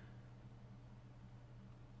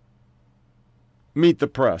Meet the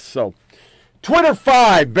Press. So, Twitter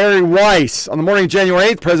 5, Barry Weiss. On the morning of January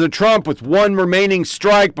 8th, President Trump, with one remaining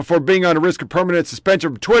strike before being on a risk of permanent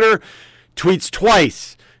suspension from Twitter, tweets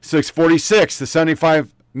twice. 646, the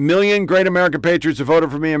 75 million great American patriots who voted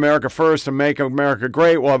for me, America first, and make America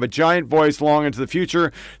great will have a giant voice long into the future.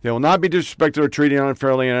 They will not be disrespected or treated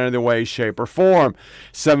unfairly in any way, shape, or form.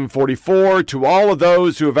 744, to all of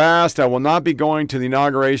those who have asked, I will not be going to the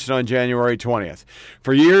inauguration on January 20th.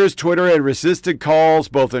 For years, Twitter had resisted calls,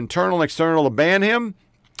 both internal and external, to ban him.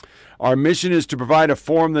 Our mission is to provide a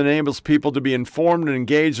forum that enables people to be informed and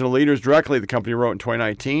engaged in the leaders directly, the company wrote in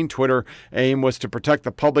 2019. Twitter's aim was to protect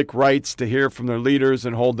the public rights to hear from their leaders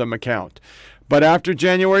and hold them account. But after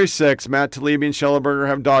January 6, Matt Taibbi and Schellenberger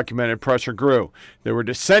have documented pressure grew. There were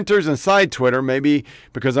dissenters inside Twitter, maybe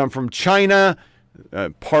because I'm from China,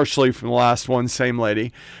 partially from the last one, same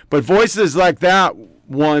lady. But voices like that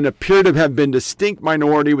one appear to have been distinct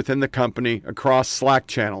minority within the company across Slack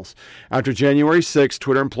channels. After January 6,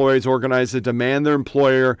 Twitter employees organized to demand their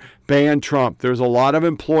employer ban Trump. There's a lot of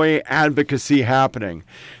employee advocacy happening.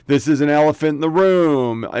 This is an elephant in the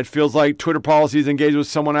room. It feels like Twitter policies engage with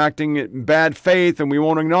someone acting in bad faith, and we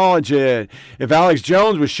won't acknowledge it. If Alex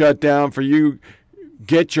Jones was shut down for you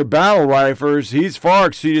get your battle rifles, he's far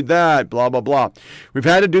exceeded that, blah, blah, blah. We've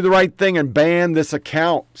had to do the right thing and ban this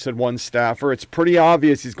account, said one staffer. It's pretty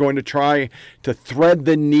obvious he's going to try to thread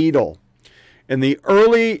the needle. In the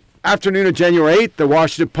early afternoon of January 8th, the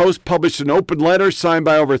Washington Post published an open letter signed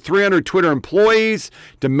by over 300 Twitter employees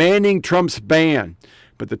demanding Trump's ban.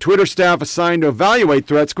 But the Twitter staff assigned to evaluate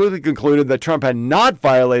threats quickly concluded that Trump had not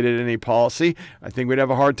violated any policy. I think we'd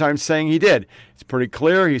have a hard time saying he did. It's pretty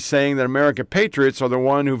clear he's saying that American patriots are the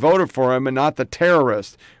one who voted for him and not the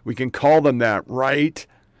terrorists. We can call them that, right?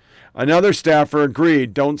 Another staffer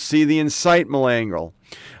agreed, don't see the incitement angle.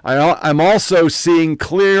 I'm also seeing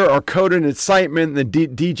clear or coded incitement in the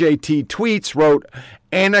DJT tweets, wrote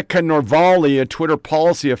Annika Norvali, a Twitter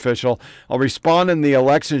policy official. I'll respond in the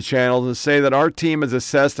election channels and say that our team has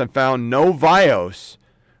assessed and found no bias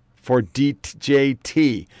for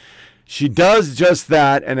DJT. She does just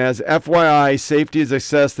that, and as FYI, safety has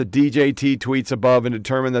assessed the DJT tweets above and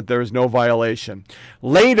determined that there is no violation.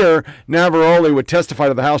 Later, Navaroli would testify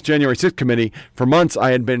to the House January 6th committee. For months,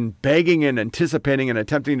 I had been begging and anticipating and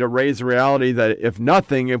attempting to raise the reality that if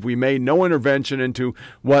we made no intervention into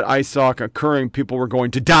what I saw occurring, people were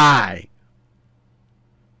going to die.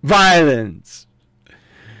 Violence.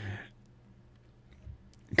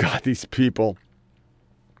 God, these people.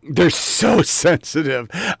 They're so sensitive.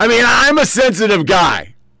 I mean, I'm a sensitive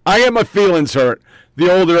guy. I get my feelings hurt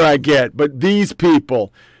the older I get. But these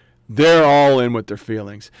people, they're all in with their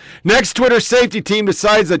feelings. Next, Twitter safety team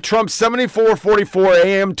decides that Trump's 7444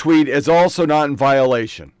 AM tweet is also not in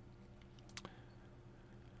violation.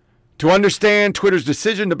 To understand Twitter's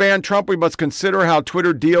decision to ban Trump, we must consider how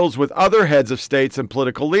Twitter deals with other heads of states and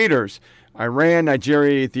political leaders. Iran,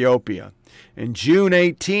 Nigeria, Ethiopia. In June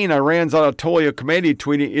 18, Iran's Ayatollah Khomeini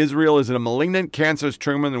tweeted Israel is in a malignant, cancerous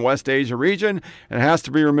tumor in the West Asia region and has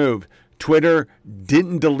to be removed. Twitter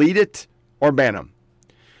didn't delete it or ban him.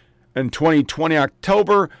 In 2020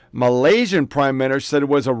 October, Malaysian Prime Minister said it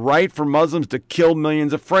was a right for Muslims to kill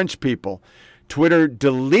millions of French people. Twitter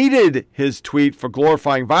deleted his tweet for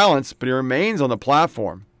glorifying violence, but he remains on the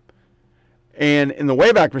platform. And in the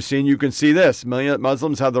Wayback Machine, you can see this.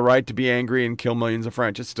 Muslims have the right to be angry and kill millions of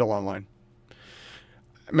French. It's still online.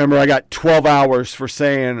 Remember, I got 12 hours for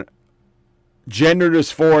saying gender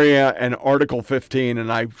dysphoria and Article 15, and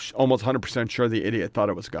I'm almost 100% sure the idiot thought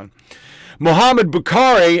it was a gun. Mohammed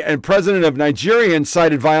Bukhari, and president of Nigeria,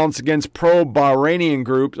 incited violence against pro-Bahrainian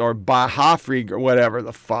groups, or Bahafri, or whatever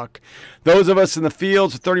the fuck. Those of us in the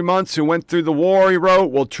fields for 30 months who went through the war, he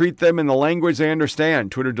wrote, will treat them in the language they understand.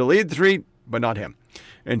 Twitter deleted the tweet, but not him.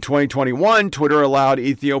 In 2021, Twitter allowed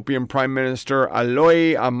Ethiopian Prime Minister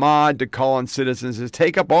Abiy Ahmed to call on citizens to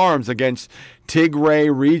take up arms against Tigray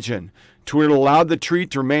region. Twitter allowed the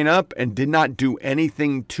tweet to remain up and did not do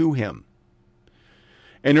anything to him.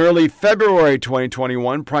 In early February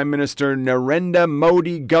 2021, Prime Minister Narendra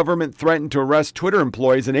Modi government threatened to arrest Twitter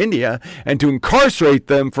employees in India and to incarcerate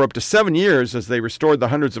them for up to 7 years as they restored the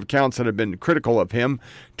hundreds of accounts that had been critical of him.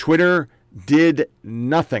 Twitter did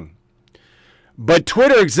nothing. But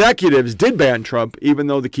Twitter executives did ban Trump, even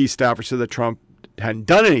though the key staffer said that Trump hadn't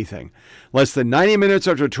done anything. Less than 90 minutes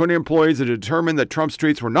after Twitter employees had determined that Trump's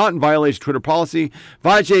tweets were not in violation of Twitter policy,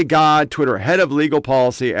 Vijay Gadde, Twitter head of legal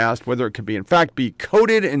policy, asked whether it could be, in fact, be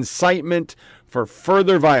coded incitement for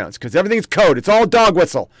further violence, because everything's code. It's all dog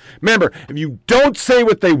whistle. Remember, if you don't say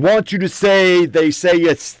what they want you to say, they say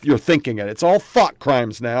you're thinking it. It's all thought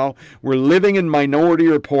crimes now. We're living in Minority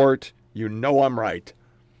Report. You know I'm right.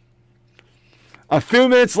 A few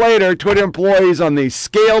minutes later, Twitter employees on the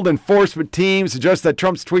scaled enforcement team suggest that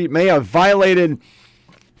Trump's tweet may have violated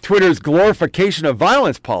Twitter's glorification of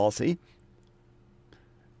violence policy.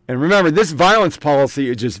 And remember, this violence policy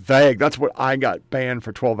is just vague. That's what I got banned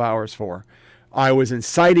for 12 hours for. I was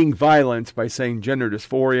inciting violence by saying gender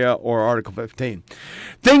dysphoria or Article 15.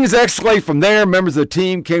 Things escalate from there. Members of the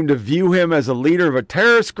team came to view him as a leader of a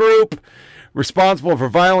terrorist group responsible for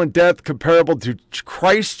violent death comparable to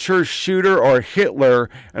Christchurch shooter or Hitler,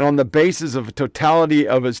 and on the basis of the totality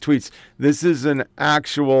of his tweets. This is an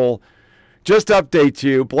actual, just to update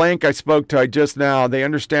you, blank I spoke to just now. They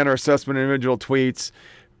understand our assessment of individual tweets.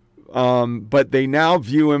 But they now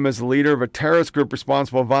view him as the leader of a terrorist group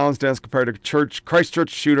responsible for violence deaths compared to Christchurch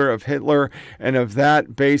shooter of Hitler, and of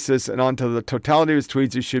that basis and onto the totality of his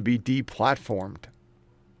tweets, he should be deplatformed.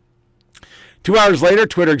 2 hours later,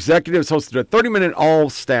 Twitter executives hosted a 30-minute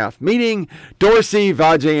all-staff meeting. Dorsey,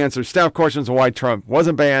 Vijay answered staff questions on why Trump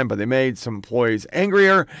wasn't banned, but they made some employees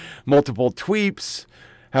angrier. Multiple tweets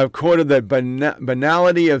have quoted the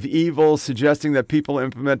banality of evil, suggesting that people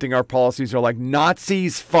implementing our policies are like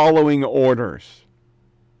Nazis following orders.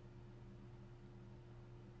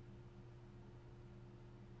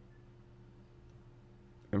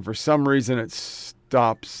 And for some reason, it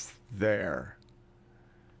stops there.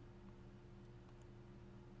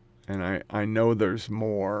 And I know there's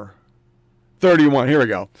more. 31, here we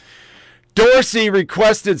go. Dorsey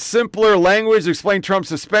requested simpler language to explain Trump's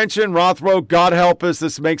suspension. Roth wrote, God help us,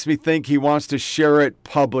 this makes me think he wants to share it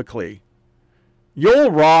publicly.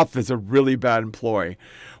 Yoel Roth is a really bad employee.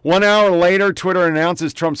 1 hour later, Twitter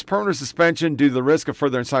announces Trump's permanent suspension due to the risk of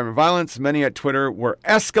further incitement of violence. Many at Twitter were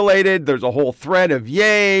escalated. There's a whole thread of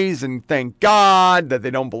yays and thank God that they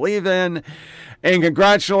don't believe in. And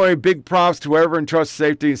congratulatory big props to whoever entrusts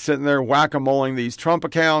safety is sitting there whack-a-moling these Trump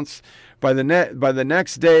accounts. By the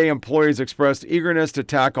next day, employees expressed eagerness to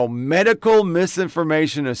tackle medical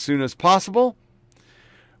misinformation as soon as possible.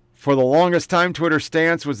 For the longest time, Twitter's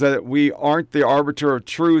stance was that we aren't the arbiter of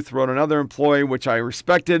truth, wrote another employee, which I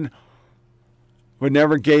respected, but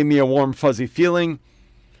never gave me a warm, fuzzy feeling.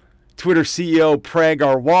 Twitter CEO Prag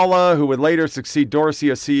Arwala, who would later succeed Dorsey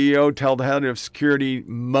as CEO, told the head of security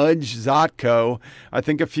Mudge Zotko, I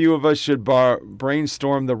think a few of us should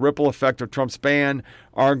brainstorm the ripple effect of Trump's ban.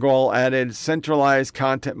 Arwala added, centralized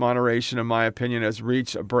content moderation, in my opinion, has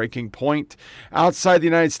reached a breaking point. Outside the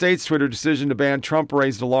United States, Twitter's decision to ban Trump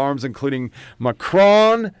raised alarms, including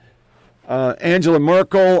Macron, Angela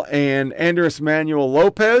Merkel, and Andres Manuel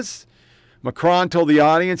Lopez. Macron told the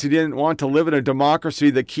audience he didn't want to live in a democracy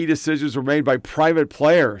that key decisions were made by private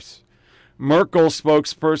players. Merkel's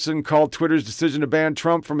spokesperson called Twitter's decision to ban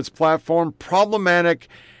Trump from its platform problematic,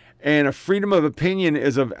 and a freedom of opinion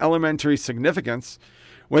is of elementary significance.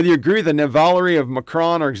 Whether you agree with the Navalny of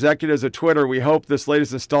Macron or executives at Twitter, we hope this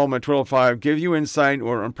latest installment, Twitter 5, give you insight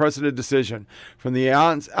or unprecedented decision. From the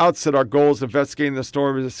outset, our goal is investigating the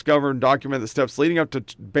story to discover and document the steps leading up to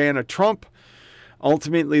ban of Trump.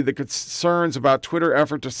 Ultimately, the concerns about Twitter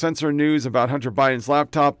effort to censor news about Hunter Biden's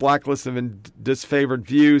laptop, blacklist of disfavored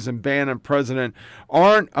views, and ban on president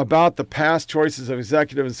aren't about the past choices of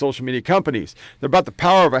executive and social media companies. They're about the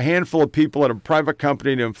power of a handful of people at a private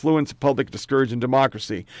company to influence the public, discourage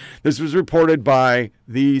democracy. This was reported by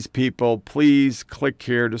these people. Please click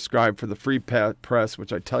here to subscribe for the Free Press,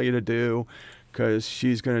 which I tell you to do, because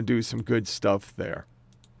she's going to do some good stuff there.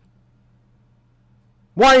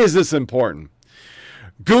 Why is this important?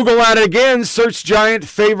 Google at it again. Search giant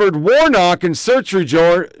favored Warnock in search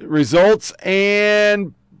results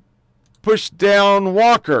and pushed down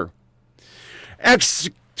Walker.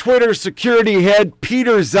 Ex-Twitter security head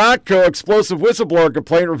Peter Zatko explosive whistleblower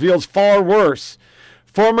complaint reveals far worse.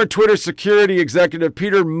 Former Twitter security executive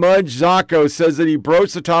Peter Mudge Zatko says that he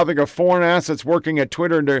broached the topic of foreign assets working at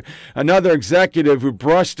Twitter to another executive who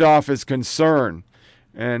brushed off his concern.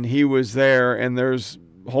 And he was there, and there's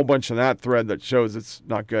a whole bunch of that thread that shows it's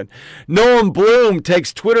not good. Noam Bloom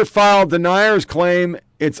takes Twitter file deniers claim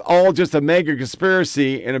it's all just a mega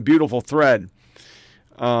conspiracy in a beautiful thread.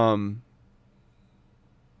 The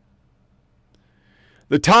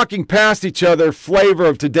talking past each other flavor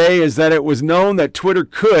of today is that it was known that Twitter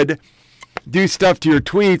could do stuff to your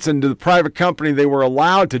tweets, and to the private company, they were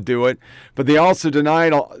allowed to do it, but they also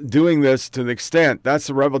denied doing this to the extent. That's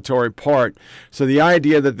the revelatory part. So the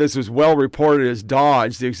idea that this was well reported is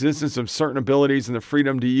dodged. The existence of certain abilities and the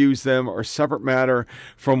freedom to use them are a separate matter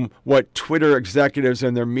from what Twitter executives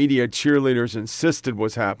and their media cheerleaders insisted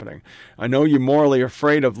was happening. I know you're morally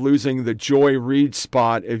afraid of losing the Joy Reid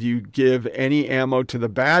spot if you give any ammo to the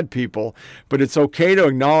bad people, but it's okay to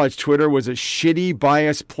acknowledge Twitter was a shitty,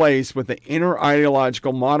 biased place with the inner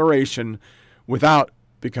ideological moderation without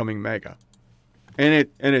becoming mega. And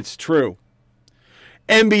it's true.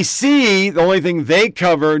 NBC, the only thing they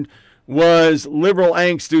covered was liberal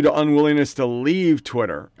angst due to unwillingness to leave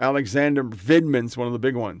Twitter. Alexander Vindman's one of the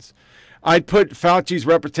big ones. I'd put Fauci's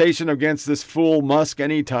reputation against this fool Musk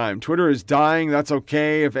anytime. Twitter is dying. That's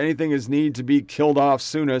okay. If anything is needed to be killed off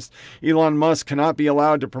soonest, Elon Musk cannot be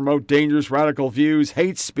allowed to promote dangerous radical views,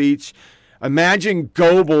 hate speech. Imagine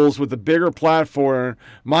Goebbels with a bigger platform.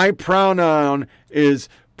 My pronoun is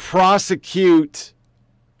prosecute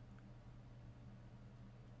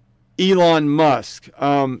Elon Musk.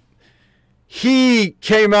 He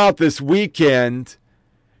came out this weekend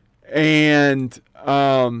and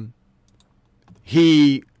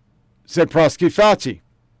he said prosecute Fauci.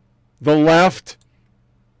 The left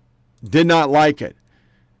did not like it.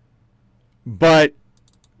 But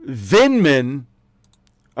Vindman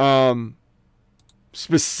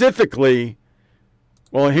specifically,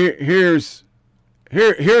 well, here's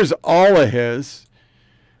all of his.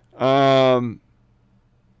 And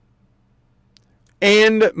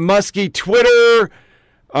Muskie Twitter,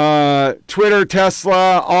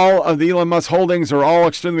 Tesla, all of the Elon Musk holdings are all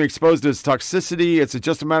extremely exposed to his toxicity. It's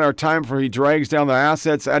just a matter of time before he drags down the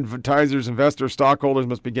assets. Advertisers, investors, stockholders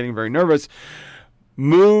must be getting very nervous.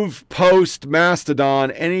 Move, post,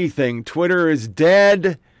 Mastodon, anything. Twitter is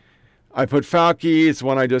dead. I put Fauci. It's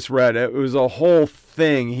one I just read. It was a whole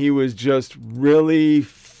thing. He was just really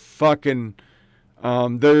fucking...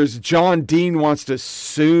 there's John Dean wants to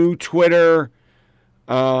sue Twitter.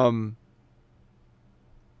 The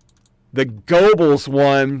Goebbels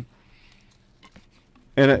one,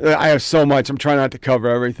 and I have so much, I'm trying not to cover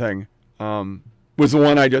everything, was the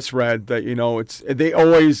one I just read that, they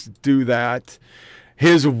always do that.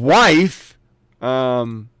 His wife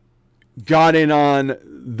got in on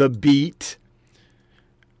the beat.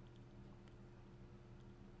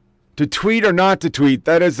 To tweet or not to tweet,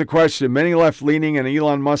 that is the question. Many left-leaning and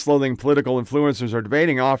Elon Musk-loathing political influencers are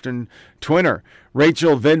debating often Twitter.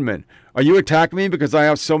 Rachel Vindman, are you attacking me because I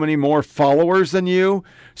have so many more followers than you?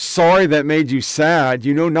 Sorry that made you sad.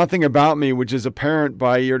 You know nothing about me, which is apparent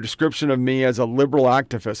by your description of me as a liberal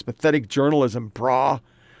activist. Pathetic journalism, brah.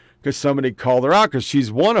 Because somebody called her out because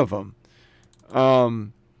she's one of them.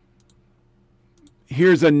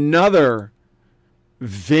 Here's another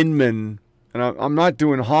Vindman. And I'm not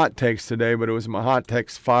doing hot takes today, but it was my hot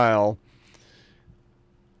takes file.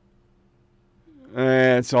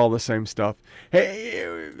 It's all the same stuff.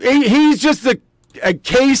 Hey, he's just a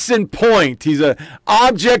case in point. He's an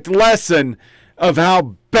object lesson of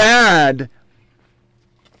how bad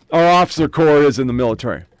our officer corps is in the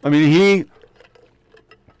military. I mean, he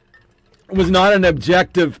was not an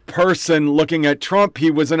objective person looking at Trump. He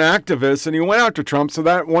was an activist, and he went after Trump. So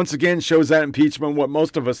that, once again, shows that impeachment, what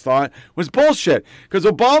most of us thought was bullshit. Because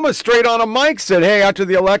Obama straight on a mic said, hey, after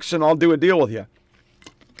the election, I'll do a deal with you.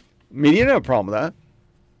 Media didn't have a problem with that.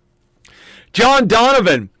 Joanne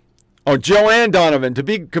Donovan, to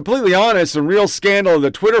be completely honest, the real scandal of the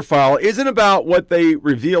Twitter file isn't about what they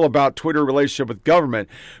reveal about Twitter relationship with government,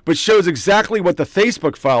 but shows exactly what the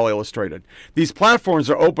Facebook file illustrated. These platforms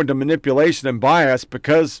are open to manipulation and bias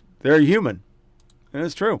because they're human. And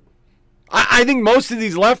it's true. I think most of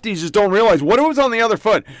these lefties just don't realize, what if it was on the other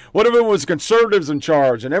foot? What if it was conservatives in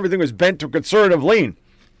charge and everything was bent to conservative lean?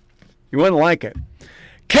 You wouldn't like it.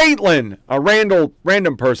 Caitlin, a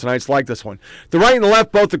random person. I just like this one. The right and the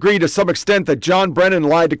left both agree to some extent that John Brennan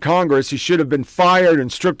lied to Congress. He should have been fired and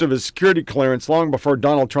stripped of his security clearance long before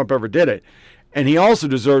Donald Trump ever did it. And he also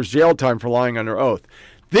deserves jail time for lying under oath.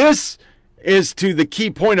 This is to the key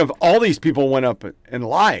point of all these people went up and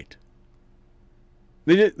lied.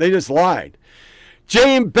 They just lied.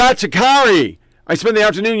 James Bachikari. I spent the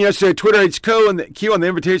afternoon yesterday at Twitter HQ on the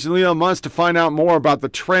invitation of Elon Musk to find out more about the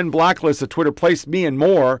trend blacklist that Twitter placed me and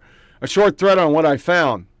more. A short thread on what I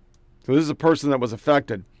found. So this is a person that was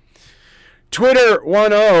affected. Twitter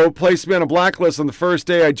 10 placed me on a blacklist on the first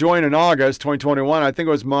day I joined in August 2021. I think it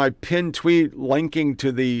was my pinned tweet linking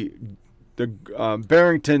to the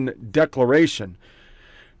Barrington Declaration.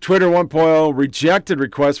 Twitter 1.0 rejected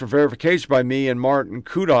requests for verification by me and Martin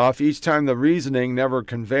Kudoff. Each time the reasoning never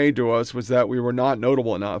conveyed to us was that we were not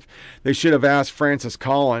notable enough. They should have asked Francis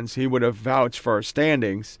Collins. He would have vouched for our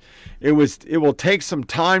standings. It will take some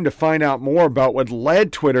time to find out more about what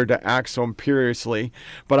led Twitter to act so imperiously,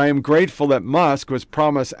 but I am grateful that Musk was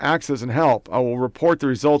promised access and help. I will report the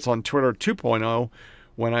results on Twitter 2.0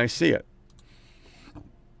 when I see it.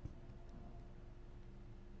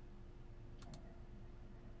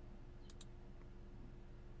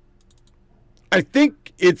 I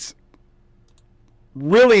think it's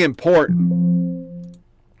really important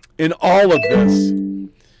in all of this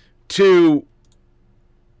to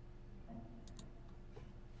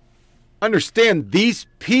understand these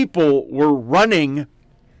people were running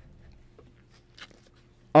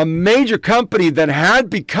a major company that had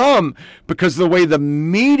become, because of the way the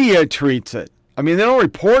media treats it. I mean, they don't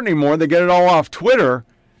report anymore. They get it all off Twitter.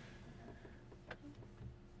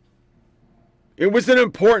 It was an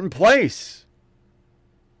important place.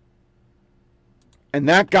 And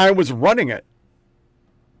that guy was running it.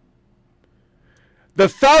 The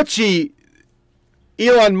Fauci,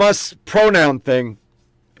 Elon Musk pronoun thing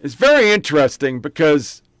is very interesting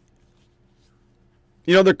because,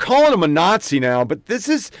 you know, they're calling him a Nazi now, but this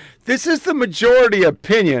is the majority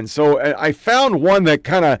opinion. So I found one that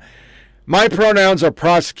kind of, my pronouns are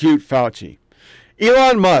prosecute Fauci.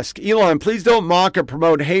 Elon Musk. Elon, please don't mock or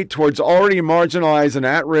promote hate towards already marginalized and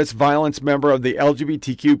at-risk violence member of the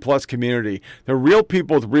LGBTQ plus community. They're real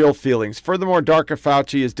people with real feelings. Furthermore, Dr.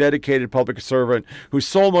 Fauci is a dedicated public servant whose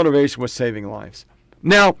sole motivation was saving lives.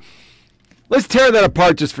 Now, let's tear that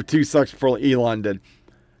apart just for 2 seconds before Elon did.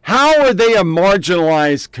 How are they a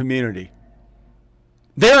marginalized community?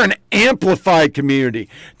 They're an amplified community.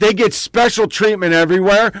 They get special treatment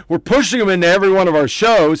everywhere. We're pushing them into every one of our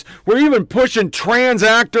shows. We're even pushing trans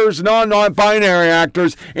actors, non-binary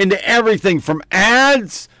actors into everything from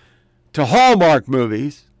ads to Hallmark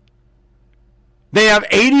movies. They have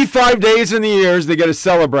 85 days in the years they get to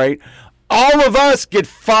celebrate. All of us get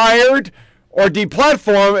fired or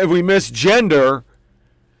deplatformed if we misgender.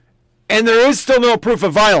 And there is still no proof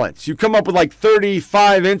of violence. You come up with like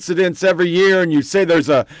 35 incidents every year, and you say there's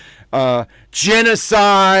a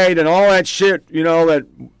genocide and all that shit, you know, that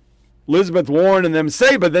Elizabeth Warren and them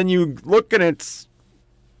say, but then you look and it's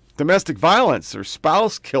domestic violence. Their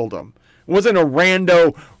spouse killed them. It wasn't a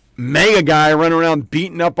rando mega guy running around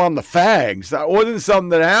beating up on the fags. That wasn't something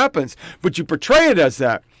that happens, but you portray it as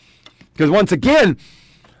that. Because once again,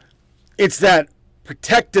 it's that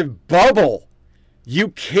protective bubble. You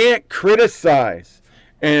can't criticize.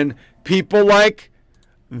 And people like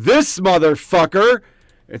this motherfucker,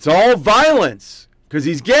 it's all violence because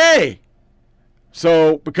he's gay.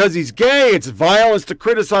 So because he's gay, it's violence to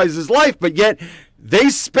criticize his life. But yet they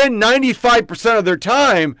spend 95% of their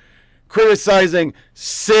time criticizing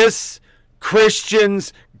cis,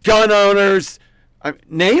 Christians, gun owners,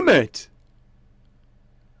 name it.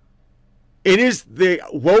 It is the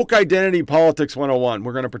woke identity politics 101.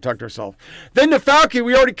 We're going to protect ourselves. Then to Fauci,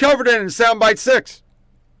 we already covered it in Soundbite 6.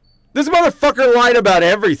 This motherfucker lied about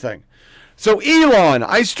everything. So Elon,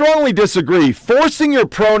 I strongly disagree. Forcing your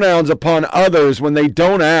pronouns upon others when they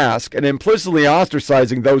don't ask and implicitly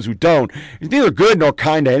ostracizing those who don't is neither good nor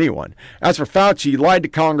kind to anyone. As for Fauci, he lied to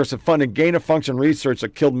Congress and funded gain-of-function research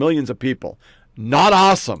that killed millions of people. Not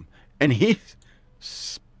awesome. And he's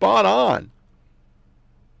spot on.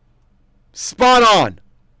 Spot on.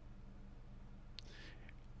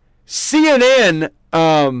 CNN,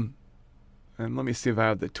 and let me see if I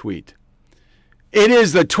have the tweet. It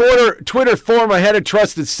is the Twitter former head of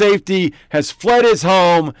trusted safety has fled his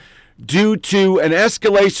home due to an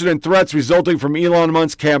escalation in threats resulting from Elon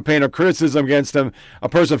Musk's campaign of criticism against him. A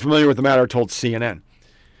person familiar with the matter told CNN.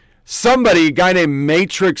 Somebody, a guy named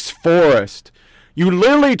Matrix Forest, you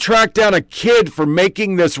literally tracked down a kid for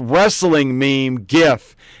making this wrestling meme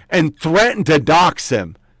GIF and threatened to dox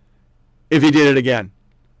him if he did it again.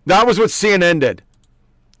 That was what CNN did.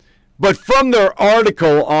 But from their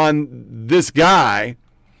article on this guy,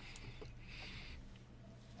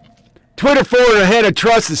 Twitter forward head of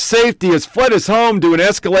trusted safety has fled his home due to an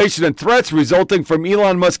escalation in threats resulting from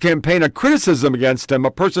Elon Musk's campaign of criticism against him.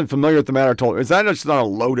 A person familiar with the matter told him. Is that just not a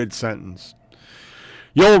loaded sentence?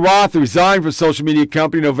 Yoel Roth, who resigned from social media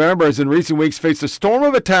company in November, has in recent weeks faced a storm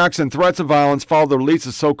of attacks and threats of violence following the release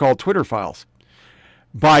of so-called Twitter files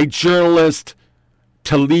by journalists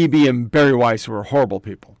Talibi and Barry Weiss, who are horrible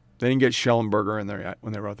people. They didn't get Schellenberger in there yet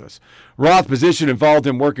when they wrote this. Roth's position involved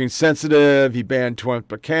him working sensitive. He banned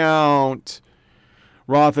Trump account.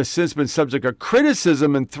 Roth has since been subject of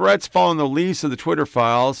criticism and threats following the release of the Twitter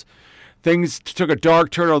files. Things took a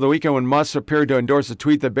dark turn over the weekend when Musk appeared to endorse a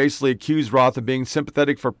tweet that basically accused Roth of being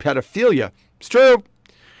sympathetic for pedophilia. It's true.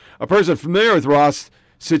 A person familiar with Roth's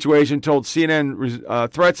situation told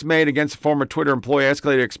CNN threats made against a former Twitter employee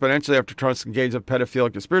escalated exponentially after Trump's engaged in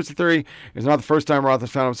pedophilic conspiracy theory. It's not the first time Roth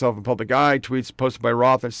has found himself in public eye. Tweets posted by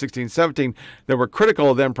Roth in 16-17 that were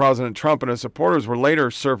critical of then-President Trump and his supporters were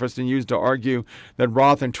later surfaced and used to argue that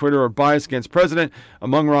Roth and Twitter are biased against President.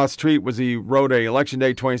 Among Roth's tweet was he wrote a Election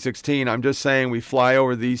Day 2016, "I'm just saying we fly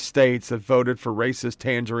over these states that voted for racist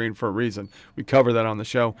Tangerine for a reason." We covered that on the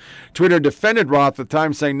show. Twitter defended Roth at the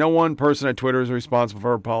time, saying no one person at Twitter is responsible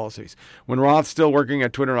for policies. When Roth still working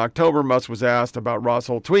at Twitter in October, Musk was asked about Roth's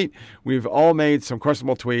whole tweet. "We've all made some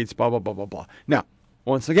questionable tweets, blah, blah, blah, blah, blah." Now,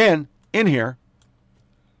 once again, in here,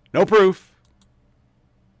 no proof.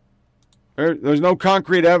 There's no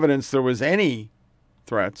concrete evidence there was any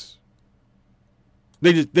threats.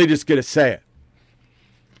 They just get to say it.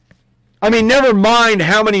 I mean, never mind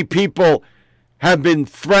how many people have been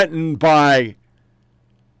threatened by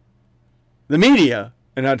the media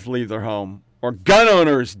and had to leave their home, or gun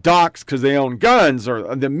owners doxxed because they own guns,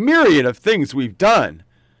 or the myriad of things we've done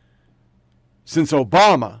since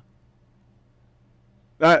Obama.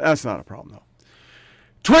 That's not a problem, though.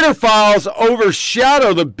 Twitter files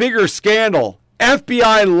overshadow the bigger scandal.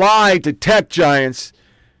 FBI lied to tech giants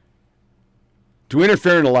to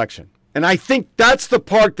interfere in election. And I think that's the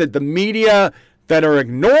part that the media that are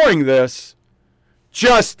ignoring this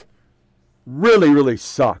just really, really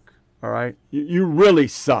suck. All right? You really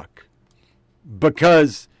suck.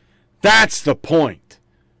 Because that's the point.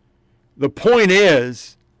 The point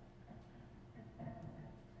is,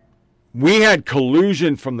 we had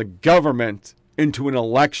collusion from the government into an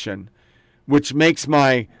election, which makes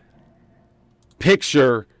my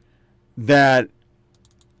picture that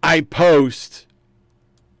I post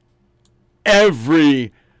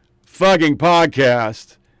every fucking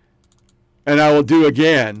podcast, and I will do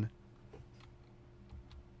again.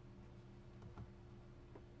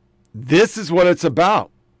 This is what it's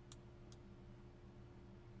about.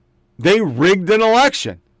 They rigged an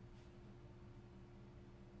election.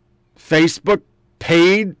 Facebook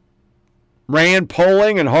paid, ran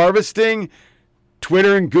polling and harvesting.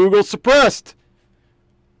 Twitter and Google suppressed.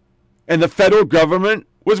 And the federal government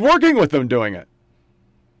was working with them doing it.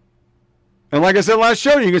 And like I said last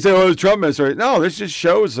show, you can say, "Oh, it was Trump administration." No, this just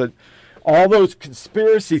shows that all those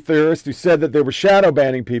conspiracy theorists who said that they were shadow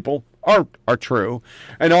banning people are true.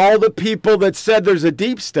 And all the people that said there's a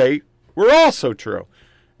deep state were also true.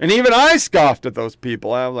 And even I scoffed at those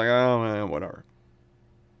people. I was like, "Oh, man, whatever."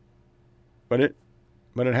 But it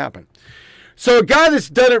happened. So a guy that's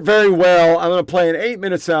done it very well, I'm going to play an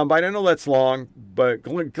 8-minute soundbite. I know that's long, but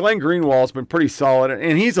Glenn Greenwald's been pretty solid,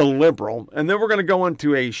 and he's a liberal. And then we're going to go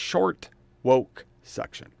into a short woke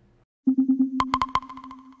section.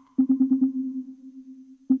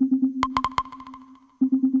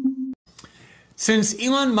 Since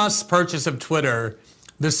Elon Musk's purchase of Twitter,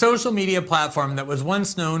 the social media platform that was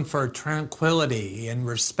once known for tranquility and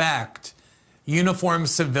respect, uniform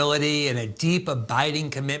civility, and a deep, abiding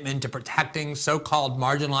commitment to protecting so-called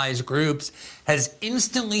marginalized groups, has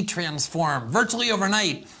instantly transformed, virtually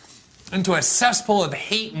overnight, into a cesspool of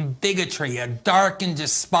hate and bigotry, a dark and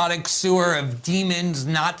despotic sewer of demons,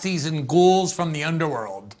 Nazis, and ghouls from the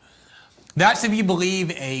underworld. That's if you believe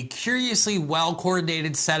a curiously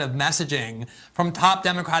well-coordinated set of messaging from top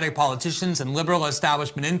Democratic politicians and liberal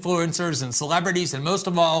establishment influencers and celebrities, and most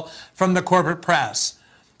of all, from the corporate press.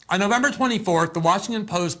 On November 24th, the Washington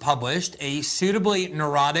Post published a suitably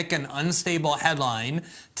neurotic and unstable headline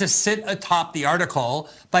to sit atop the article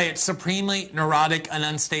by its supremely neurotic and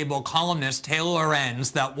unstable columnist Taylor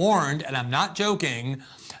Lorenz that warned, and I'm not joking,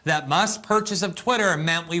 that Musk's purchase of Twitter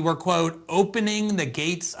meant we were, quote, opening the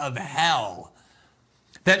gates of hell.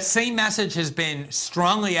 That same message has been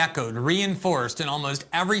strongly echoed, reinforced in almost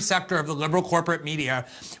every sector of the liberal corporate media,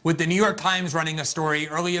 with the New York Times running a story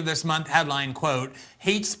earlier this month, headline, quote,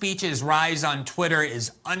 hate speech's rise on Twitter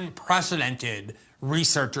is unprecedented,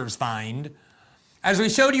 researchers find. As we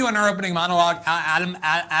showed you in our opening monologue,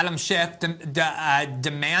 Adam Schiff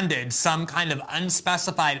demanded some kind of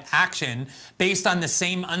unspecified action based on the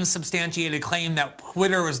same unsubstantiated claim that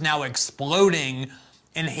Twitter was now exploding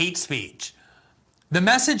in hate speech. The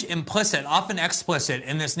message implicit, often explicit,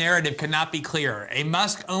 in this narrative could not be clearer. A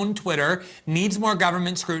Musk-owned Twitter needs more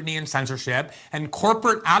government scrutiny and censorship, and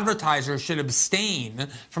corporate advertisers should abstain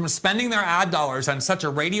from spending their ad dollars on such a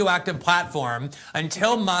radioactive platform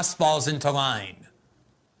until Musk falls into line.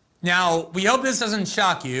 Now, we hope this doesn't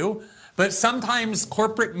shock you, but sometimes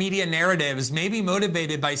corporate media narratives may be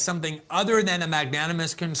motivated by something other than a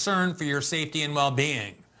magnanimous concern for your safety and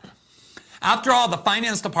well-being. After all, the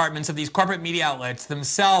finance departments of these corporate media outlets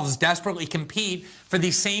themselves desperately compete for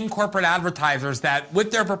these same corporate advertisers that,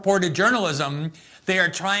 with their purported journalism, they are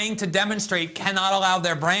trying to demonstrate cannot allow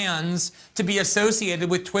their brands to be associated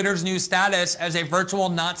with Twitter's new status as a virtual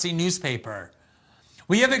Nazi newspaper.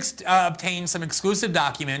 We have obtained some exclusive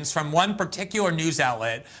documents from one particular news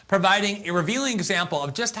outlet providing a revealing example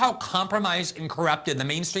of just how compromised and corrupted the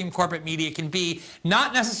mainstream corporate media can be,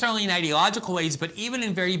 not necessarily in ideological ways, but even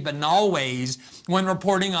in very banal ways when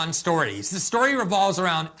reporting on stories. The story revolves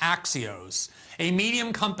around Axios, a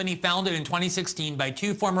medium company founded in 2016 by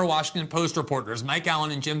two former Washington Post reporters, Mike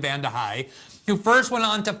Allen and Jim VandeHei, who first went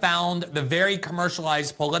on to found the very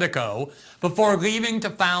commercialized Politico before leaving to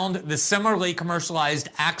found the similarly commercialized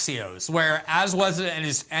Axios, where, as was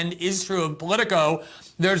and is true of Politico,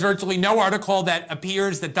 there's virtually no article that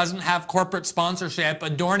appears that doesn't have corporate sponsorship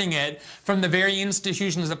adorning it from the very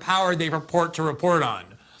institutions of power they purport to report on.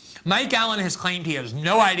 Mike Allen has claimed he has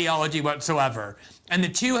no ideology whatsoever, and the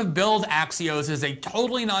two have billed Axios as a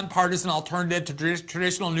totally nonpartisan alternative to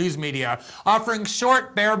traditional news media, offering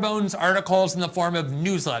short, bare-bones articles in the form of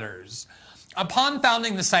newsletters. Upon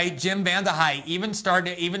founding the site, Jim VandeHei even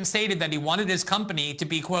stated that he wanted his company to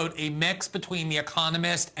be, quote, a mix between The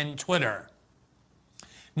Economist and Twitter.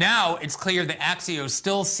 Now it's clear that Axios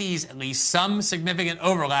still sees at least some significant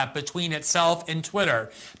overlap between itself and Twitter,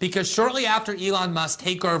 because shortly after Elon Musk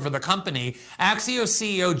take over the company, Axios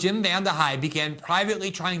CEO Jim VandeHei began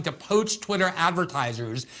privately trying to poach Twitter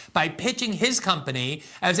advertisers by pitching his company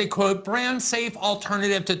as a, quote, brand-safe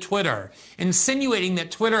alternative to Twitter, insinuating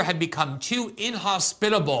that Twitter had become too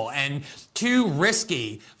inhospitable and too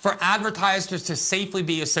risky for advertisers to safely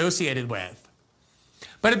be associated with.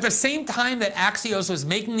 But at the same time that Axios was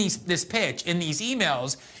making this pitch in these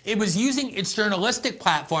emails, it was using its journalistic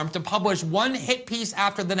platform to publish one hit piece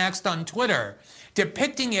after the next on Twitter,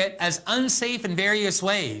 depicting it as unsafe in various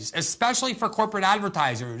ways, especially for corporate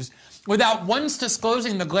advertisers, without once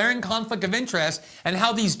disclosing the glaring conflict of interest and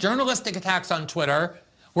how these journalistic attacks on Twitter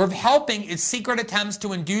were helping its secret attempts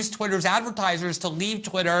to induce Twitter's advertisers to leave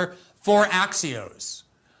Twitter for Axios.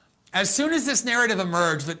 As soon as this narrative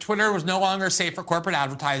emerged that Twitter was no longer safe for corporate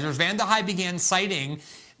advertisers, VandeHei began citing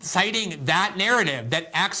that narrative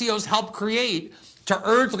that Axios helped create to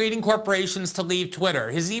urge leading corporations to leave Twitter.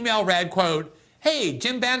 His email read, quote, "Hey,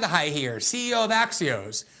 Jim VandeHei here, CEO of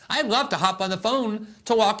Axios. I'd love to hop on the phone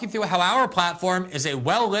to walk you through how our platform is a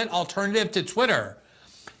well-lit alternative to Twitter."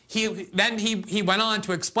 He went on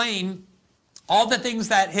to explain all the things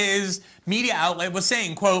that his media outlet was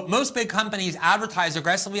saying, quote, "Most big companies advertise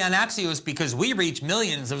aggressively on Axios because we reach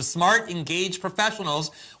millions of smart, engaged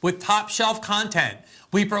professionals with top-shelf content.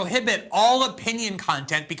 We prohibit all opinion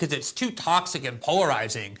content because it's too toxic and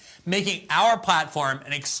polarizing, making our platform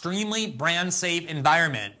an extremely brand-safe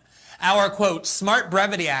environment. Our, quote, smart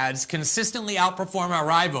brevity ads consistently outperform our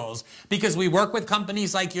rivals because we work with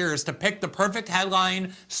companies like yours to pick the perfect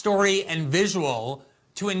headline, story, and visual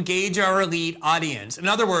to engage our elite audience." In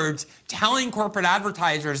other words, telling corporate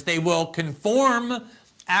advertisers they will conform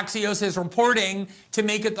Axios' reporting to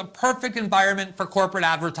make it the perfect environment for corporate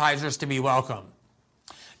advertisers to be welcome.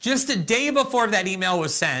 Just a day before that email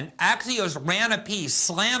was sent, Axios ran a piece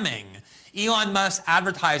slamming Elon Musk's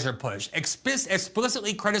advertiser push,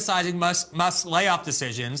 explicitly criticizing Musk's layoff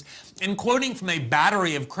decisions and quoting from a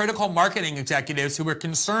battery of critical marketing executives who were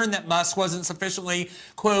concerned that Musk wasn't sufficiently,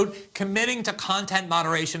 quote, committing to content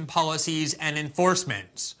moderation policies and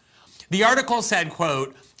enforcements. The article said,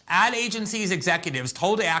 quote, ad agencies executives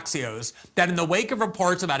told Axios that in the wake of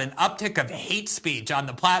reports about an uptick of hate speech on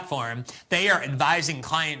the platform, they are advising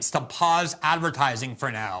clients to pause advertising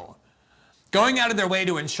for now. Going out of their way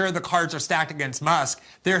to ensure the cards are stacked against Musk,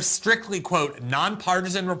 their strictly, quote,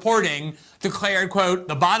 nonpartisan reporting declared, quote,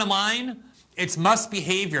 "The bottom line, it's Musk's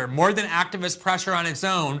behavior more than activist pressure on its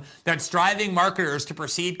own that's driving marketers to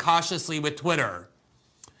proceed cautiously with Twitter."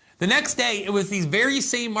 The next day, it was these very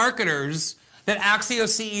same marketers that Axios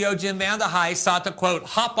CEO Jim VandeHei sought to, quote,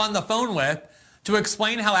 hop on the phone with to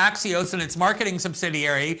explain how Axios and its marketing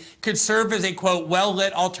subsidiary could serve as a, quote,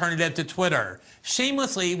 well-lit alternative to Twitter.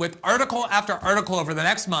 Shamelessly, with article after article over the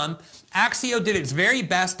next month, Axios did its very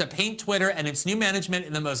best to paint Twitter and its new management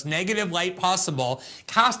in the most negative light possible,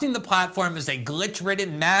 casting the platform as a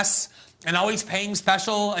glitch-ridden mess and always paying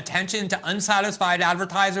special attention to unsatisfied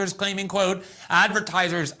advertisers, claiming, quote,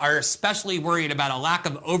 advertisers are especially worried about a lack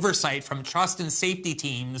of oversight from trust and safety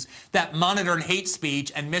teams that monitored hate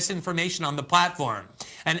speech and misinformation on the platform,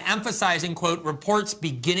 and emphasizing, quote, reports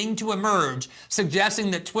beginning to emerge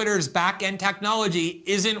suggesting that Twitter's back-end technology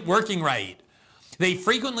isn't working right. They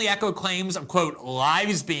frequently echo claims of, quote,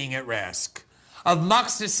 lives being at risk. of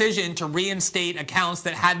Musk's decision to reinstate accounts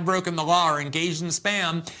that hadn't broken the law or engaged in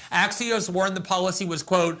spam, Axios warned the policy was,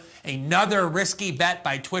 quote, another risky bet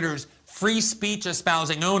by Twitter's free speech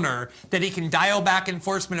espousing owner that he can dial back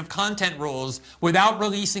enforcement of content rules without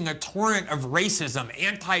releasing a torrent of racism,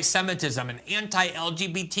 anti-Semitism, and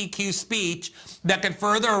anti-LGBTQ speech that could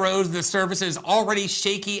further erode the service's already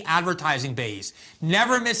shaky advertising base,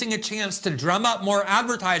 never missing a chance to drum up more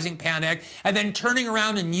advertising panic and then turning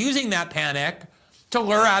around and using that panic to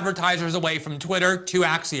lure advertisers away from Twitter to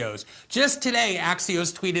Axios. Just today,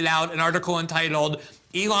 Axios tweeted out an article entitled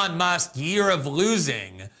Elon Musk Year of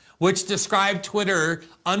Losing, which described Twitter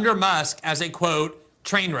under Musk as a, quote,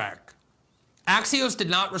 train wreck. Axios did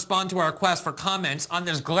not respond to our request for comments on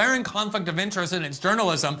this glaring conflict of interest in its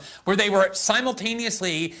journalism, where they were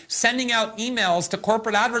simultaneously sending out emails to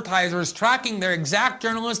corporate advertisers tracking their exact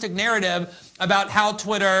journalistic narrative about how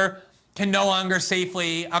Twitter can no longer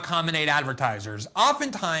safely accommodate advertisers.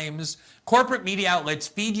 Oftentimes, corporate media outlets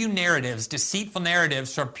feed you narratives, deceitful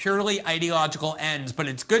narratives for purely ideological ends, but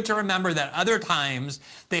it's good to remember that other times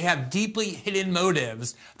they have deeply hidden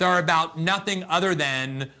motives that are about nothing other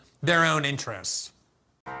than their own interests.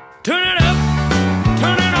 Turn it up,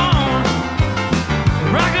 turn it on,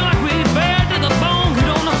 rock it like we bad to the bone, get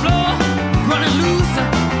on the floor, running loose,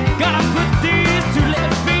 gotta put these two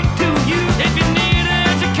left feet to use. If you need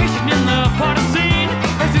education in the party scene,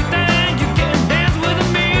 if you think you can dance with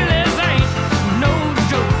me, this ain't no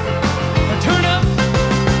joke. Turn up,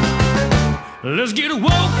 let's get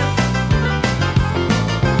woke.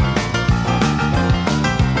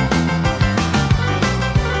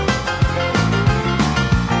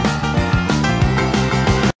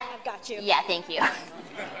 Yeah, thank you.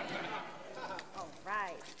 All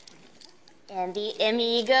right. And the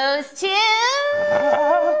Emmy goes to...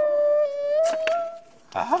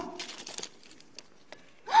 Heartstopper!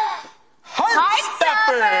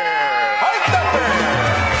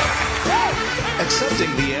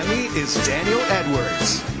 Accepting the Emmy is Daniel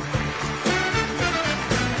Edwards.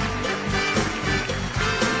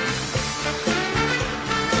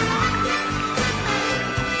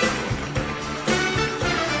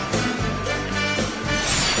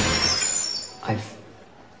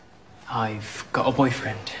 I've got a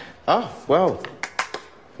boyfriend. Oh, well,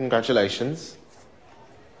 congratulations.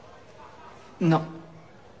 No.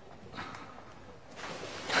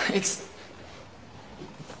 It's...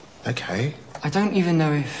 Okay. I don't even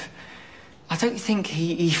know if... I don't think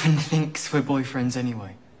he even thinks we're boyfriends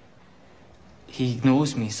anyway. He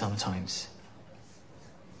ignores me sometimes.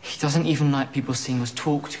 He doesn't even like people seeing us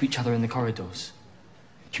talk to each other in the corridors.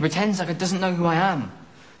 He pretends like he doesn't know who I am.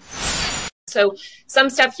 So some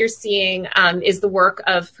stuff you're seeing is the work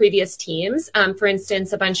of previous teams. For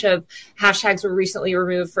instance, a bunch of hashtags were recently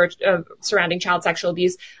removed for surrounding child sexual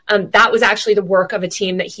abuse. That was actually the work of a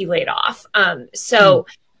team that he laid off.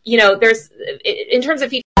 You know, there's, in terms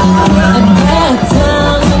of...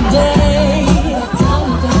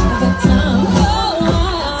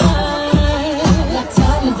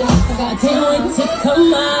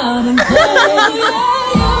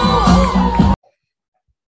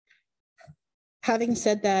 Having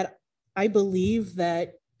said that, I believe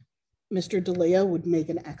that Mr. D'Elia would make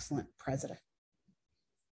an excellent president.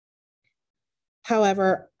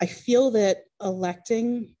 However, I feel that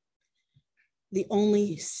electing the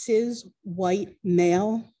only cis white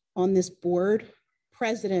male on this board,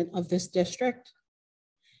 president of this district,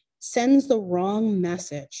 sends the wrong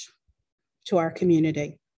message to our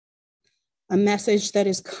community. A message that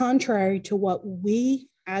is contrary to what we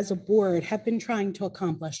as a board have been trying to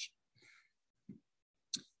accomplish.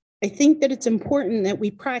 I think that it's important that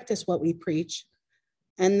we practice what we preach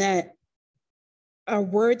and that our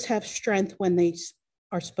words have strength when they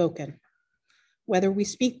are spoken, whether we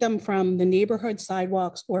speak them from the neighborhood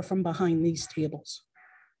sidewalks or from behind these tables.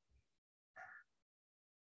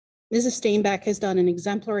 Mrs. Steinbeck has done an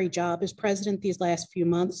exemplary job as president these last few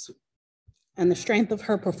months, and the strength of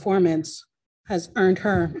her performance has earned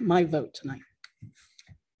her my vote tonight.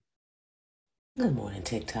 Good morning,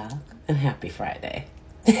 TikTok, and happy Friday.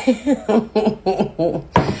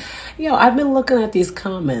 Yo, I've been looking at these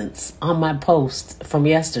comments on my post from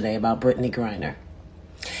yesterday about Brittany Griner.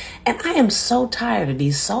 And I am so tired of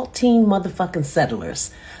these saltine motherfucking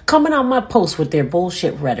settlers coming on my post with their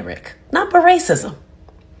bullshit rhetoric. Not but racism.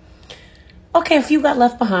 Okay, a few got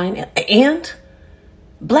left behind, and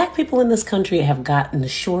black people in this country have gotten the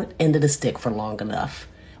short end of the stick for long enough.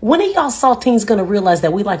 When are y'all saltines gonna realize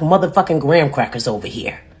that we like motherfucking graham crackers over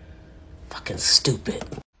here? Fucking stupid.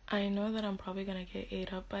 I know that I'm probably gonna get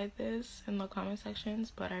ate up by this in the comment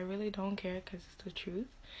sections, but I really don't care because it's the truth.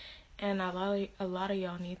 And a lot of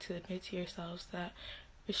y'all need to admit to yourselves that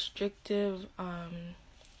restrictive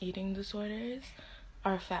eating disorders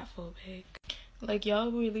are fat phobic. Like,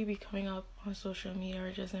 y'all really be coming up on social media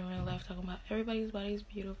or just in real life talking about everybody's body is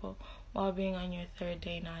beautiful while being on your third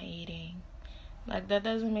day not eating. Like, that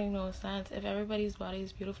doesn't make no sense. If everybody's body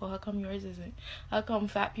is beautiful, how come yours isn't? How come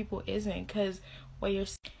fat people isn't? Because what you're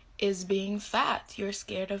is being fat. You're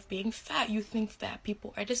scared of being fat. You think fat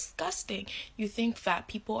people are disgusting. You think fat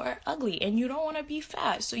people are ugly, and you don't want to be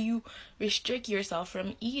fat. So you restrict yourself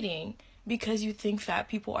from eating because you think fat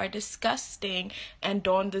people are disgusting and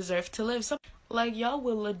don't deserve to live. Like, y'all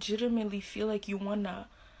will legitimately feel like you want to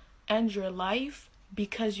end your life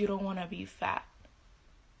because you don't want to be fat.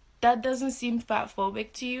 That doesn't seem fat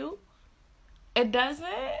phobic to you? It doesn't?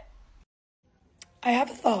 I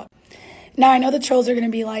have a thought. Now, I know the trolls are going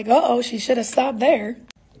to be like, uh-oh, she should have stopped there.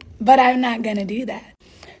 But I'm not going to do that.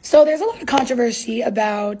 So there's a lot of controversy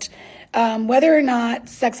about whether or not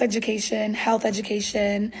sex education, health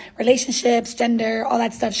education, relationships, gender, all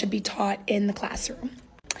that stuff should be taught in the classroom.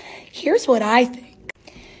 Here's what I think.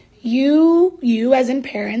 You as in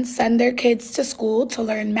parents, send their kids to school to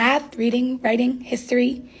learn math, reading, writing,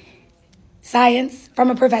 history, science from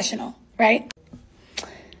a professional, right?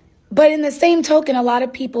 But in the same token, a lot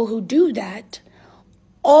of people who do that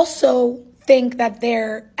also think that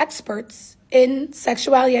they're experts in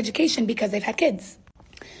sexuality education because they've had kids.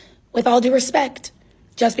 With all due respect,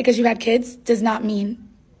 just because you had kids does not mean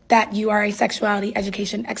that you are a sexuality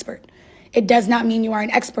education expert. It does not mean you are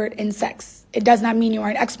an expert in sex. It does not mean you are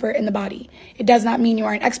an expert in the body. It does not mean you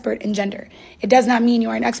are an expert in gender. It does not mean you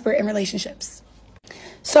are an expert in relationships.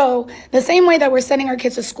 So the same way that we're sending our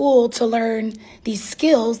kids to school to learn these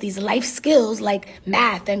skills, these life skills like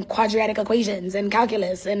math and quadratic equations and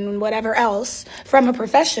calculus and whatever else from a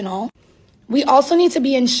professional, we also need to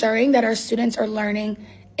be ensuring that our students are learning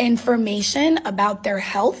information about their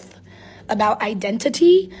health, about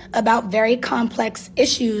identity, about very complex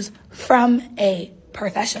issues from a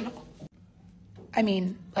professional. I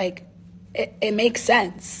mean, like, it makes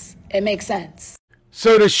sense. It makes sense.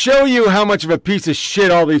 So to show you how much of a piece of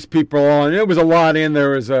shit all these people are, and it was a lot in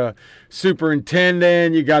there. Was a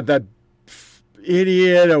superintendent. You got that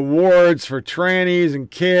idiot awards for trannies and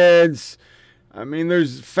kids. I mean,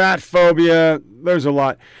 there's fat phobia. There's a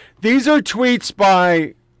lot. These are tweets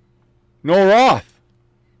by Noel Roth.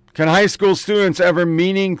 Can high school students ever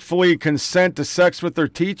meaningfully consent to sex with their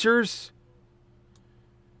teachers?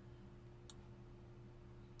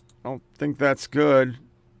 I don't think that's good.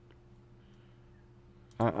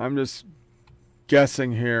 I'm just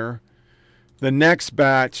guessing here. The next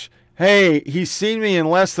batch. Hey, he's seen me in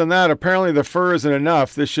less than that. Apparently the fur isn't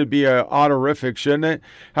enough. This should be a autorific, shouldn't it?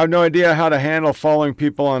 I have no idea how to handle following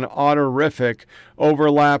people on autorific.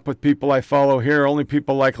 Overlap with people I follow here. Only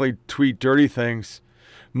people likely tweet dirty things.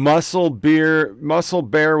 Muscle bear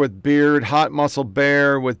with beard. Hot muscle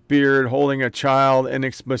bear with beard holding a child.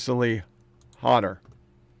 Inexplicably hotter.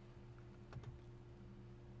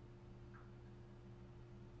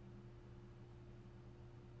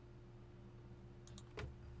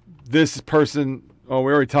 This person, oh,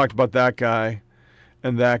 we already talked about that guy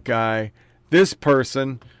and that guy. This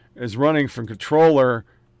person is running for controller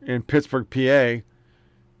in Pittsburgh, PA,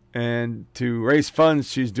 and to raise funds,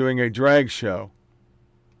 she's doing a drag show.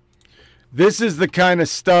 This is the kind of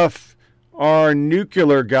stuff our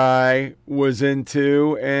nuclear guy was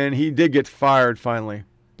into, and he did get fired finally.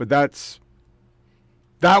 But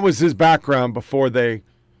that was his background before they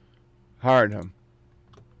hired him.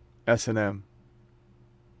 S&M.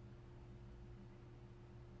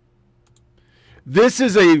 This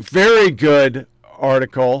is a very good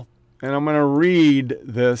article, and I'm going to read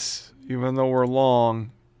this, even though we're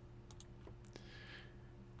long.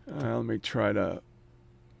 Let me try to...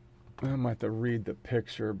 I might have to read the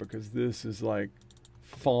picture because this is like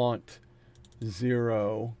font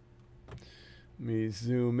 0. Let me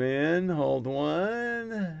zoom in. Hold on.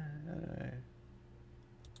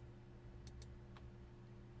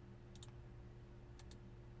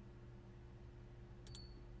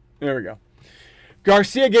 There we go.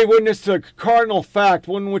 Garcia gave witness to a cardinal fact,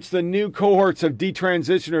 one in which the new cohorts of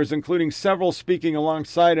detransitioners, including several speaking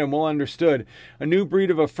alongside him, well understood. A new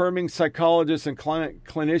breed of affirming psychologists and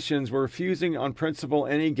clinicians were refusing on principle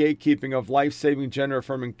any gatekeeping of life-saving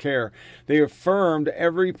gender-affirming care. They affirmed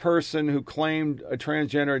every person who claimed a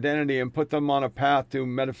transgender identity and put them on a path to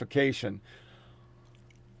medification.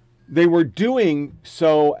 They were doing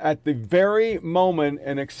so at the very moment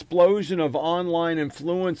an explosion of online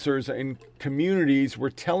influencers and communities were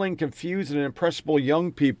telling confused and impressionable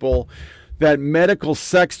young people that medical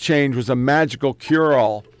sex change was a magical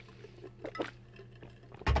cure-all.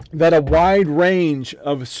 that a wide range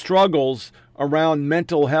of struggles around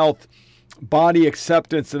mental health, body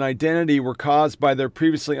acceptance, and identity were caused by their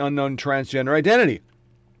previously unknown transgender identity.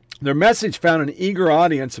 Their message found an eager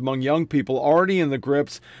audience among young people already in the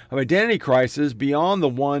grips of identity crisis beyond the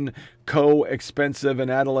one co-expensive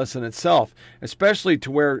in adolescence itself, especially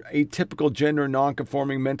to where atypical gender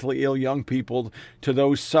nonconforming mentally ill young people to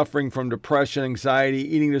those suffering from depression, anxiety,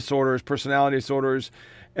 eating disorders, personality disorders,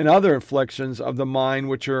 and other afflictions of the mind,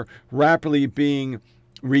 which are rapidly being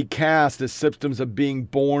recast as symptoms of being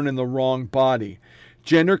born in the wrong body.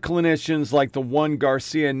 Gender clinicians like the one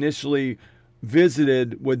Garcia initially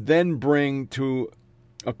visited would then bring to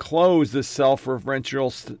a close this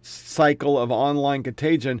self-referential cycle of online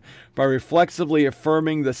contagion by reflexively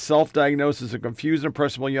affirming the self-diagnosis of confused and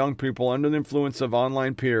impressionable young people under the influence of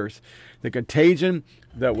online peers. The contagion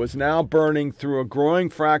that was now burning through a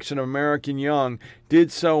growing fraction of American young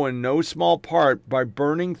did so in no small part by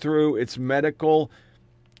burning through its medical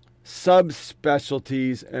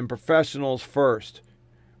subspecialties and professionals first.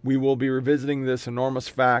 We will be revisiting this enormous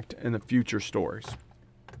fact in the future stories.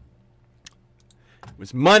 It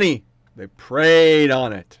was money. They preyed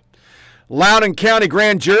on it. Loudoun County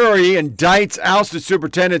Grand Jury indicts ousted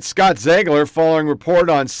Superintendent Scott Ziegler following report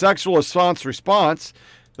on sexual assault response.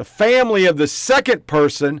 The family of the second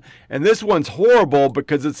person, and this one's horrible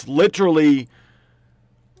because it's literally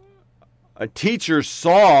a teacher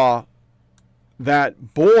saw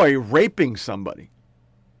that boy raping somebody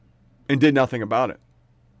and did nothing about it.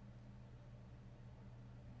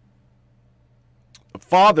 The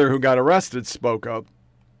father who got arrested spoke up.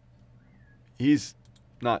 He's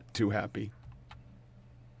not too happy.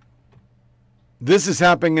 This is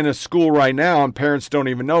happening in a school right now, and parents don't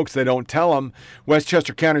even know because they don't tell them.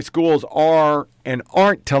 Westchester County schools are and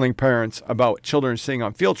aren't telling parents about children seeing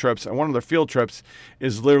on field trips, and one of their field trips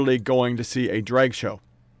is literally going to see a drag show.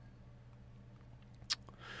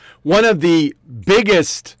 One of the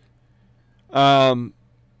biggest, the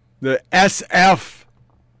SF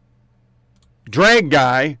drag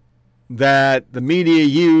guy that the media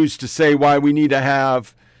used to say why we need to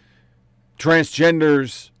have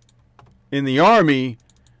transgenders in the Army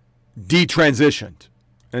detransitioned.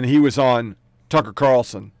 And he was on Tucker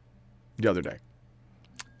Carlson the other day.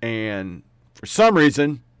 And for some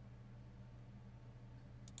reason,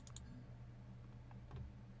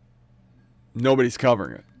 nobody's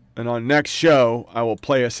covering it. And on next show, I will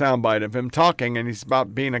play a soundbite of him talking, and he's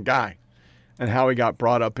about being a guy and how he got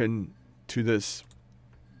brought up into this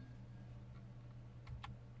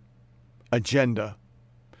agenda.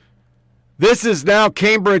 This is now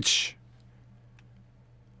Cambridge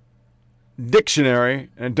Dictionary.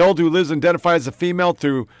 An adult who lives and identifies as a female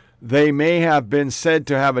through they may have been said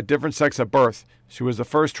to have a different sex at birth. She was the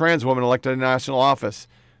first trans woman elected to national office.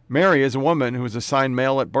 Mary is a woman who was assigned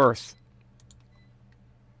male at birth.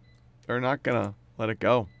 They're not going to let it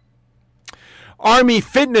go. Army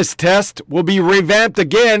fitness test will be revamped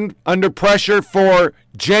again under pressure for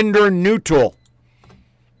gender neutral.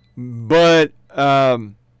 But,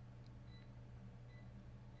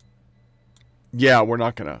 yeah, we're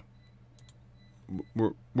not going to.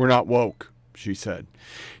 We're not woke, she said.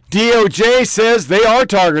 DOJ says they are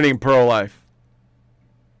targeting pro-life.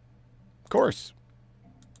 Of course.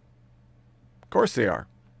 Of course they are.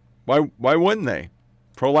 Why wouldn't they?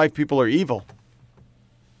 Pro-life people are evil.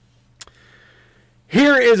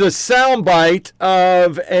 Here is a soundbite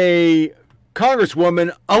of a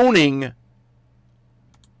congresswoman owning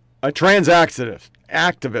a trans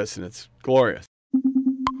activist, and it's glorious.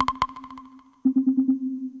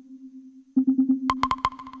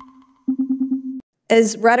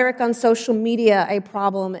 Is rhetoric on social media a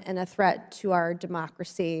problem and a threat to our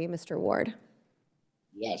democracy, Mr. Ward?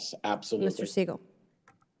 Yes, absolutely. Mr. Siegel?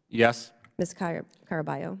 Yes. Ms.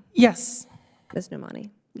 Caraballo? Yes. Ms. Nomani?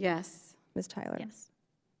 Yes. Ms. Tyler?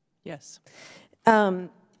 Yes.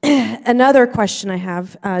 Another question I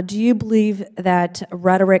have, do you believe that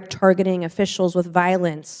rhetoric targeting officials with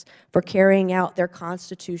violence for carrying out their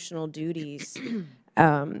constitutional duties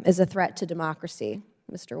is a threat to democracy,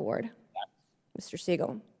 Mr. Ward? Mr.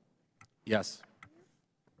 Siegel? Yes.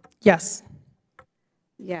 Yes.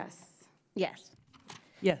 Yes. Yes.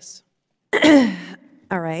 Yes.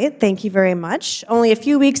 All right, thank you very much. Only a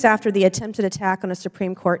few weeks after the attempted attack on a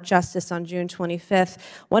Supreme Court justice on June 25th,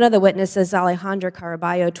 one of the witnesses, Alejandra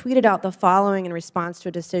Caraballo, tweeted out the following in response to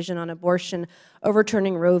a decision on abortion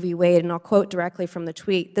overturning Roe v. Wade, and I'll quote directly from the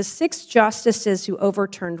tweet: "The 6 justices who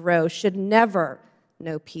overturned Roe should never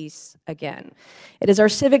no peace again. It is our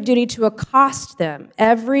civic duty to accost them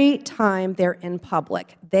every time they're in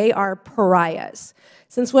public. They are pariahs.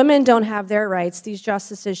 Since women don't have their rights, these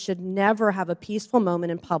justices should never have a peaceful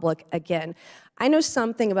moment in public again. I know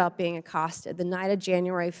something about being accosted. The night of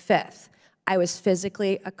January 5th, I was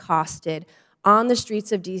physically accosted on the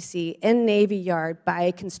streets of DC in Navy Yard by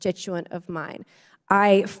a constituent of mine.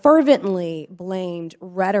 I fervently blamed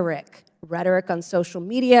rhetoric on social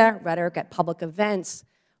media, rhetoric at public events,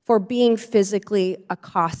 for being physically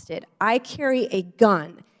accosted. I carry a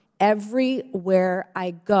gun everywhere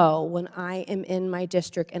I go when I am in my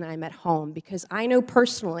district and I'm at home, because I know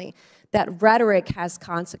personally that rhetoric has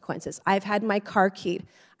consequences. I've had my car keyed.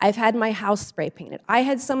 I've had my house spray painted. I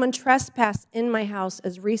had someone trespass in my house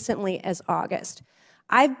as recently as August.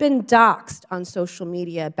 I've been doxxed on social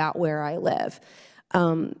media about where I live.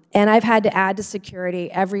 And I've had to add to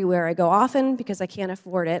security everywhere I go. Often, because I can't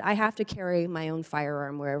afford it, I have to carry my own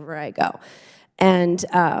firearm wherever I go. And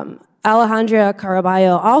Alejandra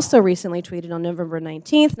Caraballo also recently tweeted on November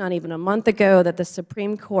 19th, not even a month ago, that the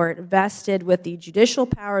Supreme Court, vested with the judicial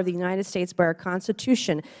power of the United States by our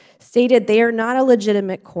Constitution, stated they are not a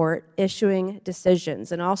legitimate court issuing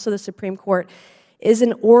decisions. And also the Supreme Court is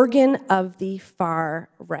an organ of the far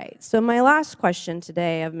right. So my last question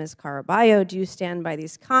today of Ms. Caraballo, do you stand by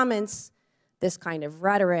these comments, this kind of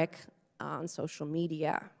rhetoric on social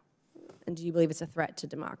media? And do you believe it's a threat to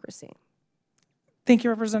democracy? Thank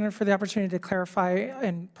you, Representative, for the opportunity to clarify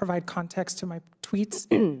and provide context to my tweets.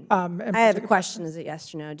 I have a question, is it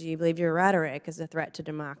yes or no? Do you believe your rhetoric is a threat to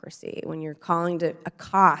democracy when you're calling to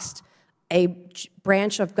accost a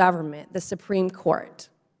branch of government, the Supreme Court?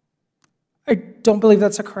 I don't believe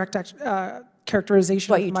that's a correct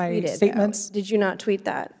characterization What of you my tweeted, statements. though. Did you not tweet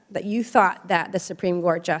that? That you thought that the Supreme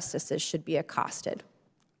Court justices should be accosted?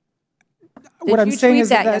 What I'm saying is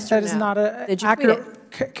that yes or that is no? not an Did you tweet accurate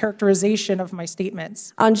characterization of my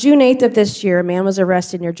statements. On June 8th of this year, a man was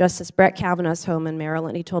arrested near Justice Brett Kavanaugh's home in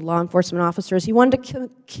Maryland. He told law enforcement officers he wanted to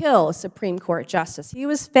kill a Supreme Court justice. He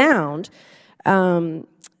was found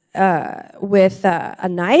with a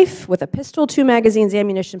knife, with a pistol, 2 magazines,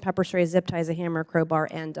 ammunition, pepper spray, zip ties, a hammer, crowbar,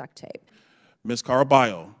 and duct tape. Ms.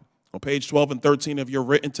 Caraballo, on page 12 and 13 of your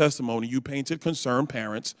written testimony, you painted concerned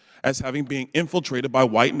parents as having been infiltrated by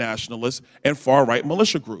white nationalists and far-right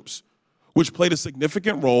militia groups, which played a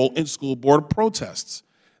significant role in school board protests.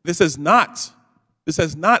 This has not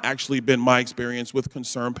actually been my experience with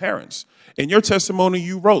concerned parents. In your testimony,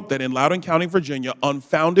 you wrote that in Loudoun County, Virginia,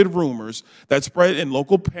 unfounded rumors that spread in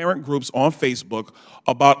local parent groups on Facebook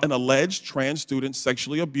about an alleged trans student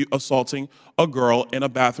sexually assaulting a girl in a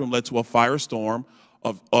bathroom led to a firestorm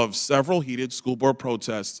of several heated school board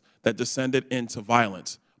protests that descended into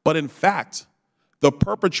violence. But in fact, the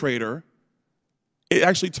perpetrator, it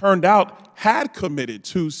actually turned out, had committed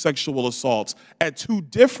 2 sexual assaults at 2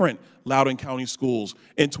 different Loudoun County schools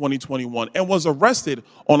in 2021 and was arrested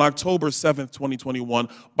on October 7th, 2021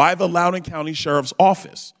 by the Loudoun County Sheriff's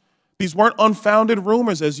Office. These weren't unfounded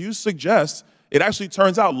rumors, as you suggest. It actually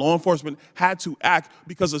turns out law enforcement had to act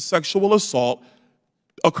because a sexual assault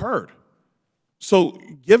occurred. So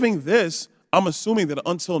giving this, I'm assuming that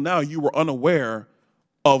until now you were unaware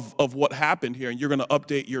of what happened here, and you're going to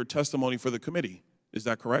update your testimony for the committee. Is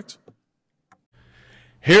that correct?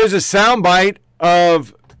 Here's a soundbite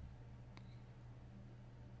of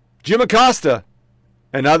Jim Acosta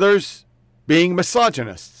and others being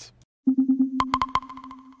misogynists.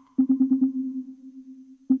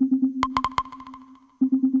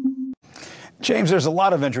 James, there's a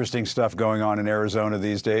lot of interesting stuff going on in Arizona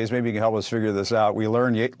these days. Maybe you can help us figure this out. We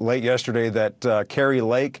learned late yesterday that Kari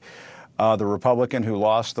Lake, the Republican who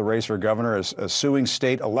lost the race for governor, is suing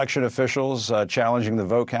state election officials, challenging the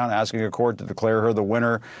vote count, asking a court to declare her the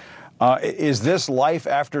winner. Is this life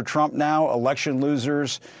after Trump now? Election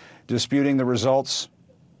losers disputing the results?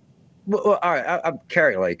 Well, all right.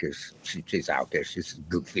 Kari Lake she's out there. She's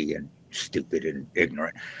goofy and stupid and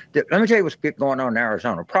ignorant. Let me tell you what's going on in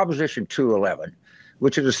Arizona. Proposition 211,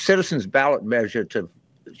 which is a citizen's ballot measure to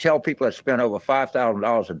tell people that spend over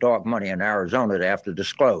 $5,000 of dark money in Arizona they have to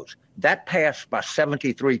disclose. That passed by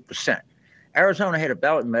 73%. Arizona had a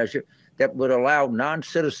ballot measure that would allow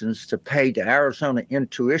non-citizens to pay the Arizona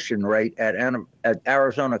intuition rate at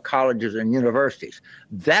Arizona colleges and universities.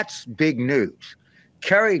 That's big news.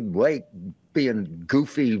 Kari Lake being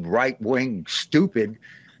goofy, right-wing, stupid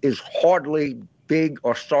is hardly big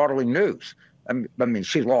or startling news. I mean,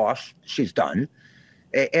 she lost. She's done.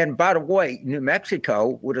 And by the way, New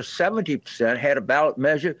Mexico, with a 70%, had a ballot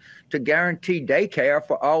measure to guarantee daycare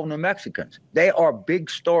for all New Mexicans. There are big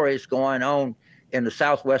stories going on in the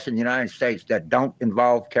southwestern United States that don't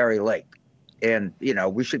involve Kari Lake. And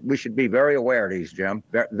we should be very aware of these, Jim.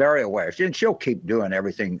 Very aware. And she'll keep doing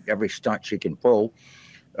every stunt she can pull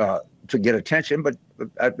to get attention. But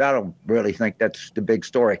I don't really think that's the big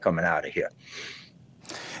story coming out of here.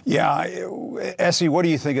 Yeah, Essie, what do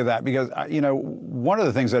you think of that? Because one of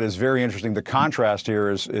the things that is very interesting, the contrast here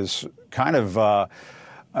is kind of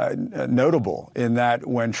notable in that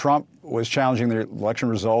when Trump was challenging the election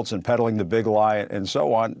results and peddling the big lie and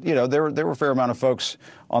so on, there were a fair amount of folks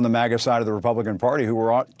on the MAGA side of the Republican Party who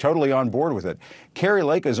were totally on board with it. Kari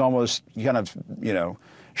Lake is almost kind of,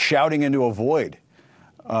 shouting into a void.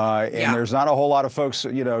 And there's not a whole lot of folks,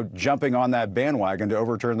 jumping on that bandwagon to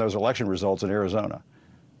overturn those election results in Arizona.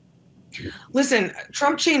 Listen,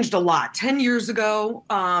 Trump changed a lot. 10 years ago,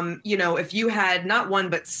 if you had not one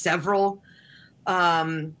but several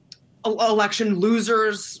election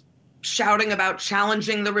losers shouting about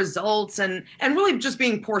challenging the results and really just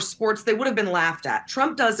being poor sports, they would have been laughed at.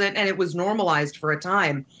 Trump does it, and it was normalized for a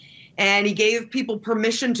time. And he gave people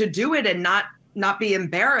permission to do it and not be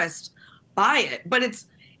embarrassed by it. But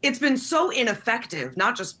it's been so ineffective,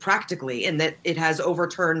 not just practically, in that it has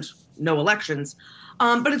overturned no elections,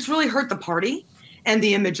 but it's really hurt the party and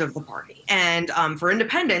the image of the party. And for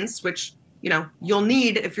independents, which you'll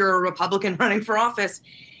need if you're a Republican running for office,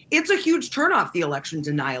 it's a huge turnoff, the election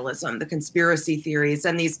denialism, the conspiracy theories,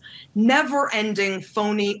 and these never-ending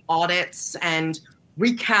phony audits and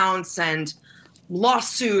recounts and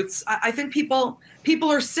lawsuits. I think people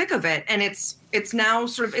are sick of it, and it's now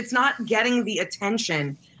it's not getting the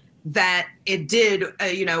attention that it did,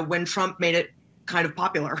 when Trump made it kind of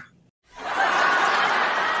popular.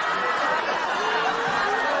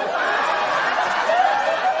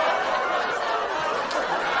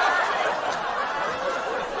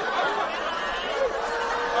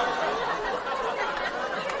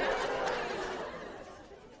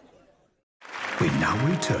 We now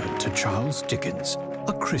return to Charles Dickens'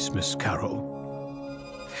 A Christmas Carol.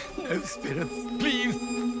 No, spirits, please.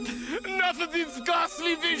 Enough of these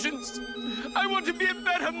ghastly visions. I want to be a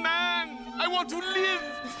better man. I want to live.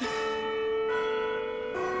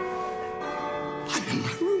 I'm in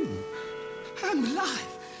my room. I'm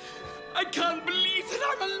alive. I can't believe that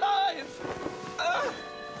I'm alive.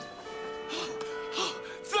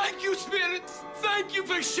 Thank you, spirits. Thank you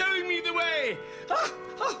for showing me the way.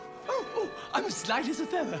 I'm as light as a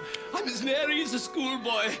feather. I'm as merry as a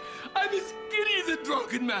schoolboy. I'm as giddy as a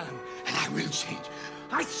drunken man. And I will change.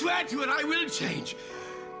 I swear to it, I will change.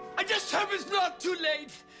 I just hope it's not too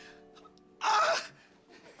late.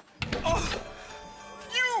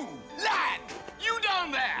 You, lad! You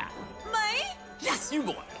down there! Me? Yes, you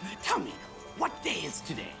boy. Tell me, what day is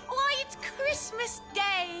today? Why, it's Christmas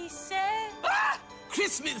Day, sir.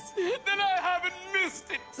 Christmas! Then I haven't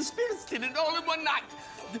missed it. The spirits did it all in one night.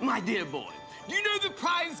 My dear boy, you know the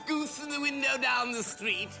prize goose in the window down the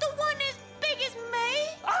street? The one as big as me?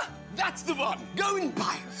 That's the one. Go and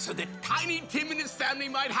buy it so that Tiny Tim and his family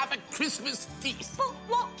might have a Christmas feast. But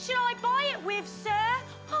what should I buy it with, sir?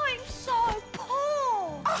 I'm so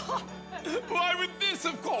poor. Why, with this,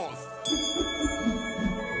 of course.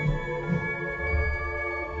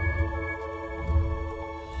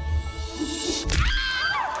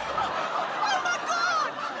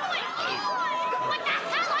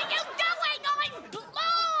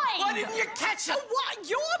 Why didn't you catch it? What?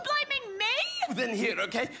 You're blaming me? Then here,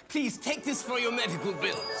 okay? Please take this for your medical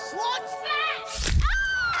bills. What's that?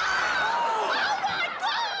 Oh my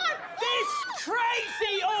God! This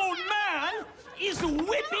crazy old man is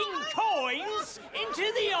whipping coins into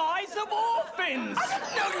the eyes of orphans. I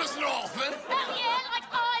didn't know he was an orphan. Oh yeah, like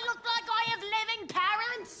I look like I have living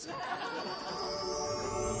parents.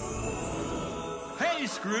 Hey,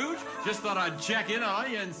 Scrooge. Just thought I'd check in on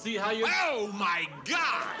you and see how you... Oh, my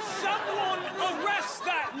God! Someone arrest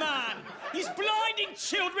that man! He's blinding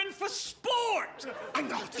children for sport! I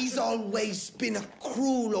know. He's always been a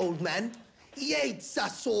cruel old man. He hates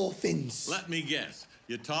us orphans. Let me guess.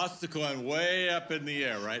 You toss the coin way up in the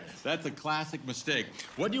air, right? That's a classic mistake.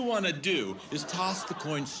 What you want to do is toss the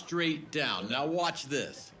coin straight down. Now watch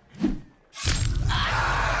this.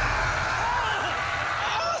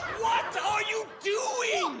 What are you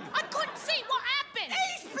doing? I couldn't see what happened.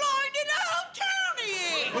 He's blinding the whole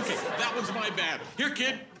county! Okay, that one's my bad. Here,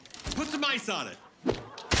 kid, put some ice on it.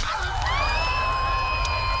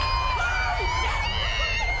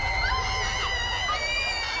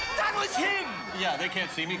 That was him! Yeah, they can't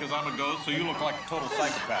see me because I'm a ghost, so you look like a total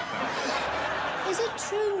psychopath now. Is it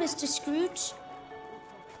true, Mr. Scrooge?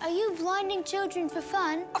 Are you blinding children for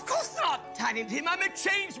fun? Of course not, Tiny Tim. I'm a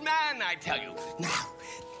changed man, I tell you. Now,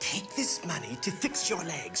 take this money to fix your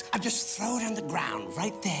legs. I'll just throw it on the ground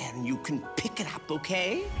right there, and you can pick it up,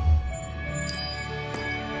 okay?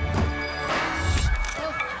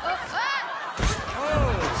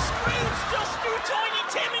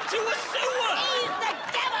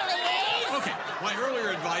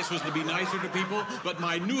 advice was to be nicer to people, but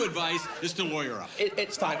my new advice is to lawyer up.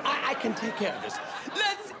 It's fine. I can take care of this.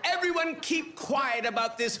 Let's everyone keep quiet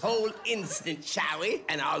about this whole incident, shall we?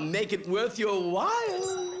 And I'll make it worth your while.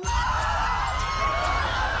 Please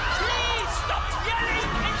stop yelling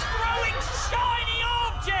and throwing shiny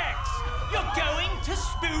objects! You're going to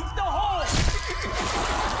spoof the horse!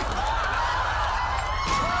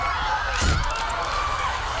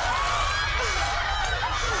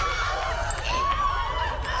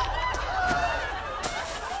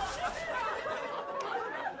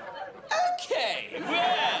 Okay,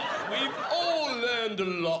 well, we've all learned a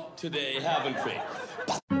lot today, haven't we?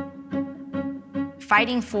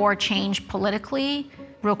 Fighting for change politically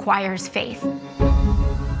requires faith.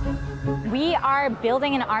 We are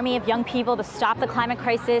building an army of young people to stop the climate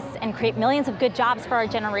crisis and create millions of good jobs for our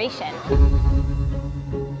generation.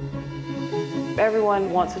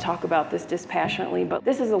 Everyone wants to talk about this dispassionately, but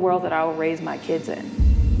this is the world that I will raise my kids in.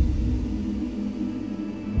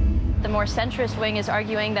 The more centrist wing is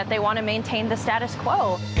arguing that they want to maintain the status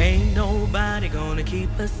quo. Ain't nobody gonna keep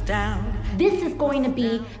us down. This is going to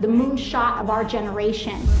be the moonshot of our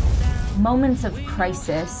generation. Moments of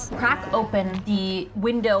crisis crack open the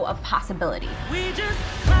window of possibility.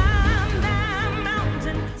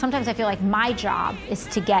 Sometimes I feel like my job is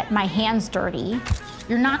to get my hands dirty.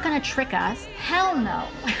 You're not going to trick us. Hell no.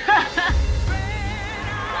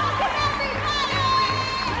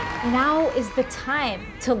 Now is the time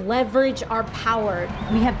to leverage our power.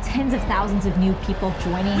 We have tens of thousands of new people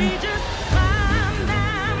joining.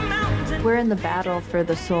 We're in the battle for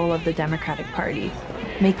the soul of the Democratic Party.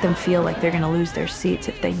 Make them feel like they're going to lose their seats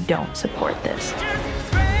if they don't support this.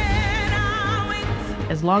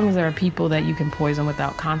 As long as there are people that you can poison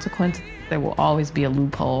without consequence, there will always be a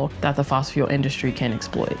loophole that the fossil fuel industry can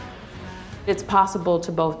exploit. It's possible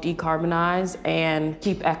to both decarbonize and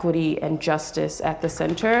keep equity and justice at the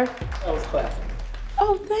center. That was classy.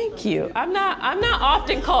 Oh, thank you. I'm not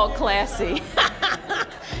often called classy.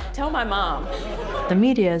 Tell my mom. The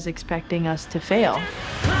media is expecting us to fail.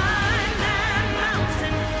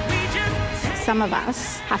 Some of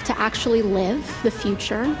us have to actually live the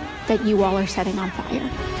future that you all are setting on fire.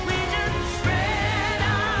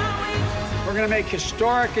 We're going to make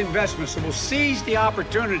historic investments, and we'll seize the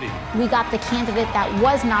opportunity. We got the candidate that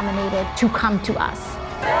was nominated to come to us.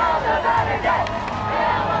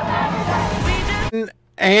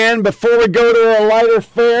 And before we go to a lighter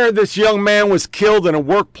fare, this young man was killed in a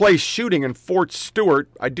workplace shooting in Fort Stewart.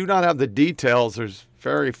 I do not have the details. There's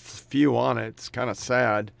very few on it. It's kind of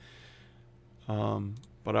sad.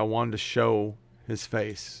 But I wanted to show his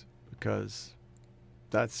face because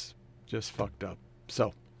that's just fucked up.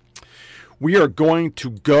 So we are going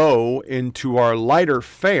to go into our lighter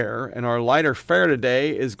fare, and our lighter fare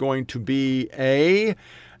today is going to be a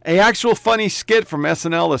actual funny skit from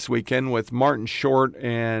SNL this weekend with Martin Short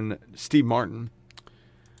and Steve Martin.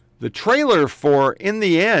 The trailer for In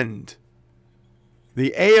the End,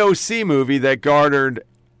 the AOC movie that garnered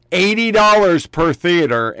 $80 per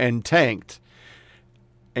theater and tanked.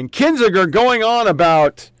 And Kinzinger going on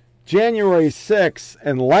about January 6th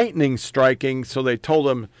and lightning striking, so they told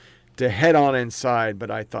him to head on inside, but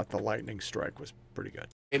I thought the lightning strike was pretty good.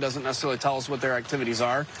 It doesn't necessarily tell us what their activities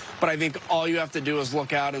are, but I think all you have to do is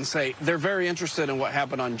look out and say they're very interested in what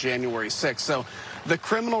happened on January 6th. So the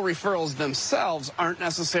criminal referrals themselves aren't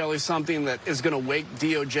necessarily something that is going to wake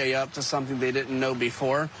DOJ up to something they didn't know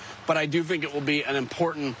before, but I do think it will be an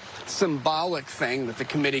important symbolic thing that the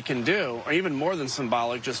committee can do, or even more than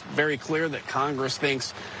symbolic, just very clear that Congress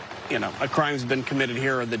thinks, you know, a crime's been committed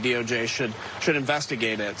here or the DOJ should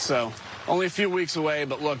investigate it. So only a few weeks away,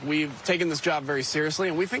 but look, we've taken this job very seriously,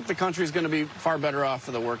 and we think the country's going to be far better off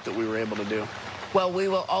for the work that we were able to do. Well, we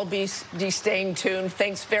will all be staying tuned.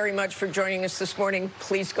 Thanks very much for joining us this morning.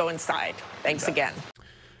 Please go inside. Thanks again.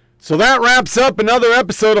 So that wraps up another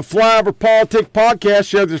episode of Flyover Politics Podcast.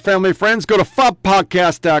 Share with your family and friends. Go to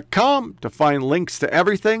fopodcast.com to find links to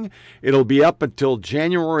everything. It'll be up until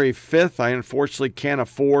January 5th. I unfortunately can't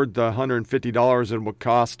afford the $150 it would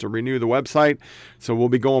cost to renew the website. So we'll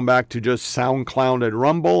be going back to just SoundCloud and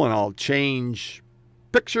Rumble, and I'll change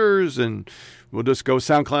pictures, and we'll just go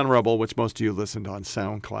SoundCloud and Rumble, which most of you listened on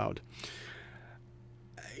SoundCloud.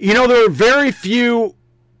 You know, there are very few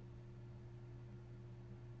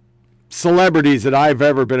celebrities that I've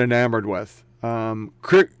ever been enamored with.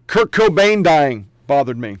 Kurt Cobain dying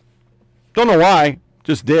bothered me. Don't know why,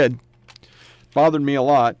 just did. Bothered me a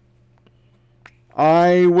lot.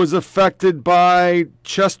 I was affected by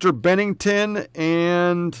Chester Bennington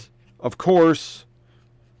and, of course,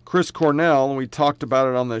 Chris Cornell. And we talked about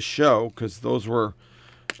it on this show because those were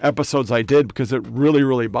episodes I did because it really,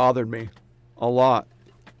 really bothered me a lot.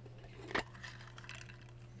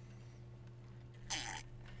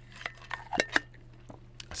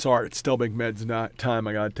 Sorry, it's still Big Med's not time.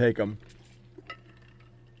 I got to take them.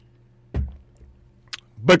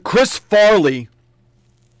 But Chris Farley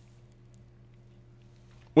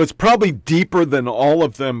was probably deeper than all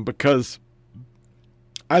of them because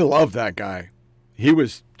I love that guy. He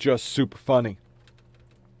was just super funny.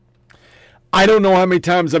 I don't know how many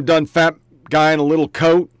times I've done Fat Guy in a Little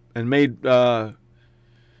Coat and made the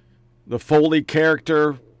Foley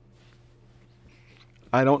character.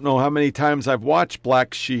 I don't know how many times I've watched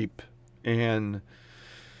Black Sheep and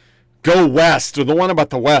Go West, or the one about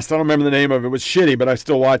the West. I don't remember the name of it. It was shitty, but I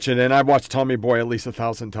still watch it. And I've watched Tommy Boy at least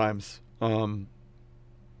 1,000 times. I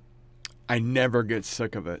never get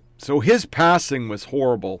sick of it. So his passing was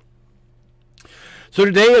horrible. So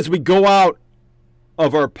today, as we go out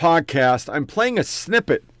of our podcast, I'm playing a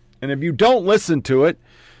snippet. And if you don't listen to it,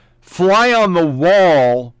 Fly on the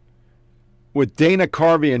Wall with Dana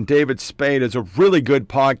Carvey and David Spade is a really good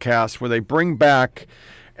podcast where they bring back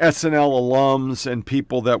SNL alums and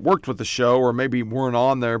people that worked with the show or maybe weren't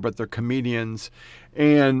on there, but they're comedians.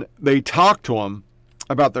 And they talk to them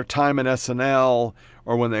about their time in SNL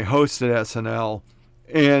or when they hosted SNL.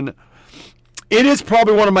 And it is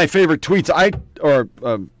probably one of my favorite tweets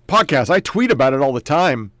podcasts. I tweet about it all the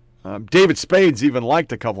time. David Spade's even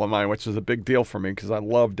liked a couple of mine, which is a big deal for me because I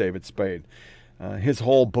love David Spade. His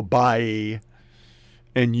whole bye-bye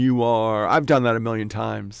and you are, I've done that a million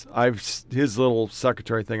times. His little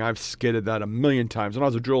secretary thing, I've skidded that a million times. When I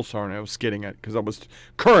was a drill sergeant, I was skidding it because I was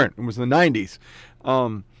current. It was in the 90s.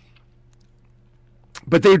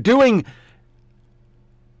 But they're doing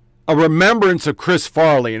a remembrance of Chris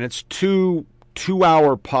Farley, and it's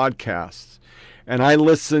two-hour podcasts. And I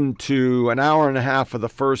listened to an hour and a half of the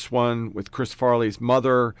first one with Chris Farley's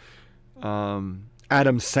mother,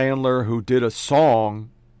 Adam Sandler, who did a song,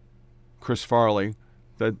 Chris Farley,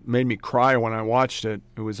 that made me cry when I watched it.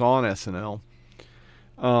 It was on SNL.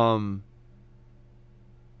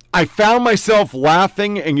 I found myself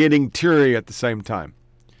laughing and getting teary at the same time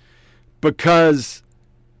because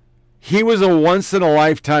he was a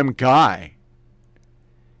once-in-a-lifetime guy.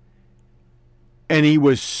 And he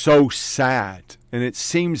was so sad. And it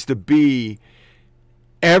seems to be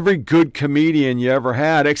every good comedian you ever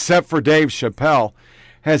had, except for Dave Chappelle,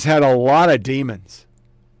 has had a lot of demons.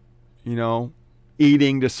 You know,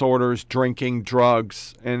 eating disorders, drinking,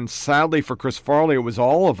 drugs. And sadly for Chris Farley, it was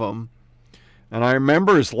all of them. And I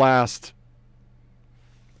remember his last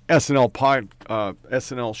SNL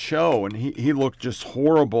show, and he looked just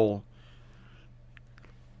horrible.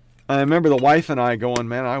 I remember the wife and I going,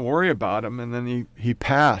 man, I worry about him. And then he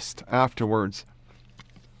passed afterwards.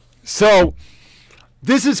 So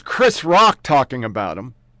this is Chris Rock talking about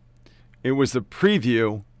him. It was the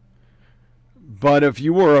preview. But if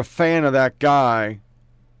you were a fan of that guy,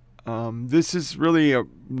 this is really a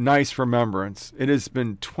nice remembrance. It has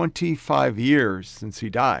been 25 years since he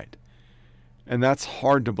died. And that's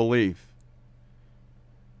hard to believe.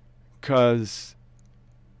 Because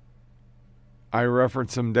I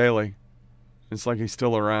reference him daily. It's like he's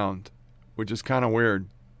still around, which is kind of weird.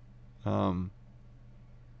 And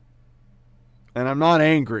I'm not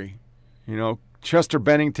angry. You know, Chester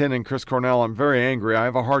Bennington and Chris Cornell, I'm very angry. I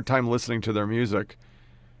have a hard time listening to their music.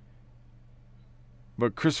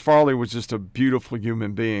 But Chris Farley was just a beautiful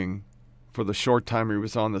human being for the short time he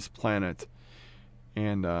was on this planet.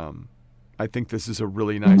 And I think this is a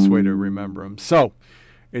really nice way to remember him. So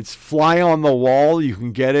it's Fly on the Wall. You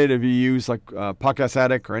can get it if you use like Podcast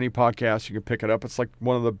Addict or any podcast. You can pick it up. It's like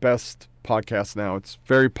one of the best podcasts now. It's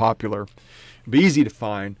very popular. It'll be easy to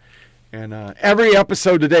find. And every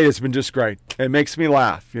episode today has been just great. It makes me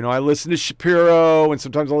laugh. You know, I listen to Shapiro, and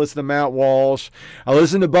sometimes I listen to Matt Walsh. I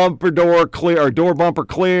listen to Door Bumper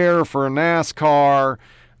Clear for NASCAR.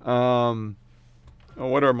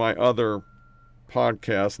 What are my other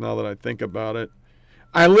podcasts now that I think about it?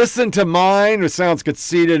 I listen to mine. It sounds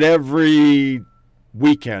conceited every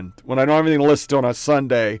weekend. When I don't have anything to listen to on a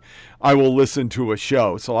Sunday, I will listen to a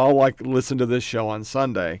show. So I'll listen to this show on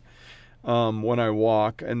Sunday. When I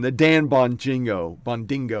walk, and the Dan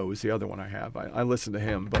Bondingo is the other one I have. I listen to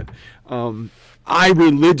him, but I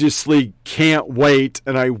religiously can't wait,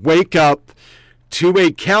 and I wake up to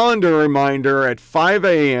a calendar reminder at 5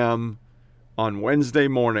 a.m. on Wednesday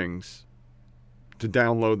mornings to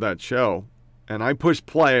download that show, and I push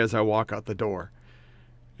play as I walk out the door,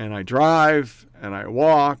 and I drive, and I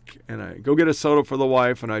walk, and I go get a soda for the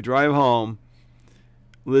wife, and I drive home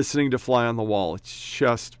listening to Fly on the Wall.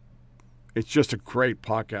 It's just a great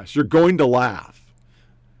podcast. You're going to laugh.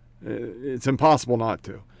 It's impossible not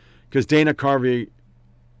to. Because Dana Carvey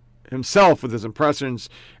himself with his impressions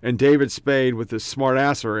and David Spade with his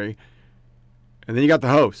smartassery And then you got the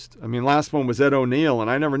host. I mean, last one was Ed O'Neill, and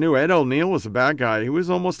I never knew Ed O'Neill was a bad guy. He was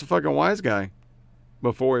almost a fucking wise guy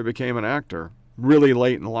before he became an actor, really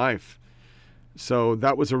late in life. So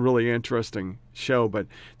that was a really interesting show. But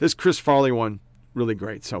this Chris Farley one, really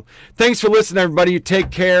great. So thanks for listening, everybody. You take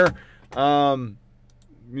care. We'll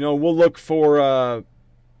look for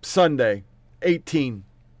Sunday, 18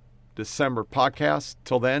 December podcast.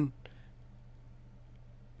 Till then,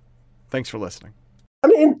 thanks for listening. I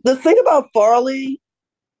mean, the thing about Farley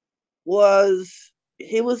was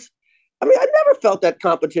I never felt that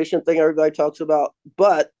competition thing everybody talks about,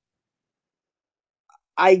 but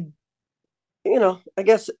I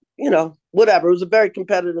guess, whatever. It was a very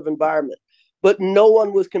competitive environment, but no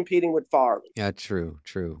one was competing with Farley. Yeah, true.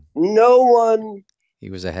 No one He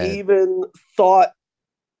was ahead. even thought,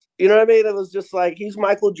 you know what I mean? It was just like, he's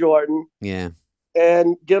Michael Jordan. Yeah.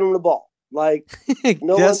 And get him the ball. Like,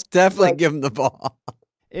 definitely give him the ball.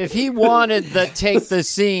 If he wanted to take the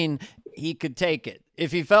scene, he could take it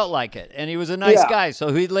if he felt like it. And he was a nice guy,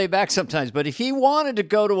 so he'd lay back sometimes. But if he wanted to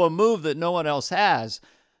go to a move that no one else has,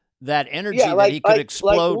 that energy that he could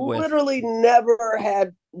explode with. Literally never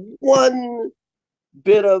had one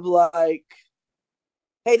bit of like,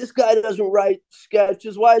 hey, this guy doesn't write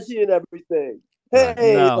sketches. Why is he in everything?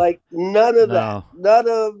 Hey, none of that. None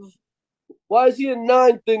of, why is he in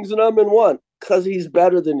 9 things and I'm in 1? Because he's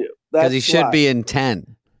better than you. Because he should be in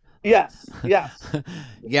 10. Yes. Yeah,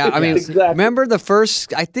 I mean, Exactly. Remember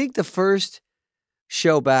I think the first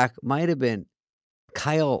show back might have been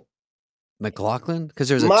Kyle MacLachlan, because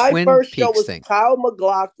there's a Twin first Peaks show was thing. Kyle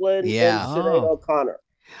MacLachlan Yeah. and Sinead O'Connor.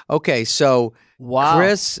 Okay, so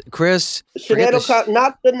Chris, Sinead O'Connor,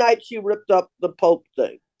 not the night she ripped up the Pope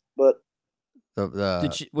thing, but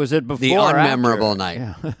was it before the or unmemorable after? night?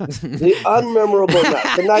 Yeah. the unmemorable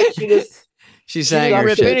night, the night she sang her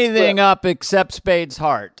rip shit. anything up except Spade's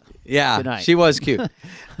heart. Yeah, tonight. she was cute.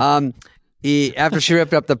 After she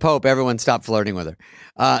ripped up the Pope, everyone stopped flirting with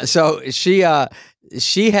her. So she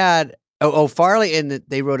had Farley, and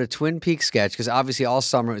they wrote a Twin Peaks sketch because obviously all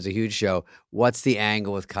summer it was a huge show. What's the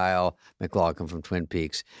angle with Kyle MacLachlan from Twin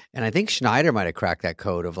Peaks? And I think Schneider might have cracked that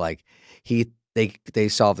code of like they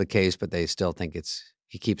solve the case, but they still think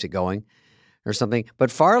he keeps it going or something.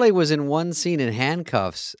 But Farley was in one scene in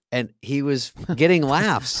handcuffs and he was getting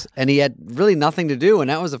laughs and he had really nothing to do.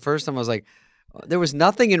 And that was the first time I was like, there was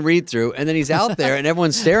nothing in read through. And then he's out there and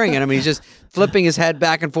everyone's staring at him and he's just flipping his head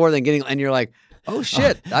back and forth and you're like, oh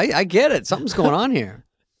shit, I get it. Something's going on here.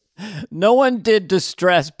 No one did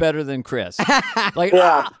distress better than Chris.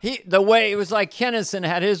 The way it was like Kennison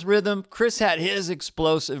had his rhythm, Chris had his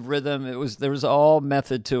explosive rhythm. There was all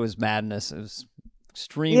method to his madness. It was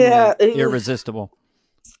extremely irresistible.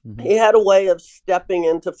 He had a way of stepping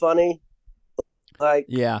into funny, like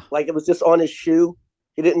it was just on his shoe.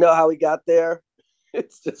 He didn't know how he got there.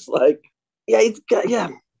 It's just like,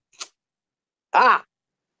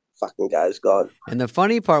 fucking guy's gone. And the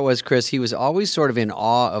funny part was, Chris, he was always sort of in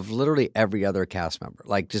awe of literally every other cast member,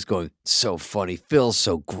 like just going, so funny, Phil's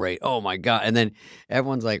so great, oh my God. And then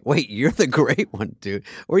everyone's like, wait, you're the great one, dude.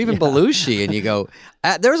 Or even Belushi. And you go,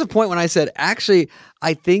 there was a point when I said, actually,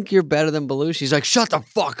 I think you're better than Belushi. He's like, shut the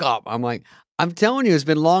fuck up. I'm like, I'm telling you, it's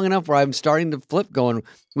been long enough where I'm starting to flip going,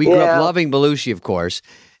 we grew up loving Belushi, of course.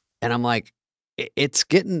 And I'm like, it's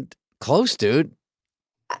getting close, dude.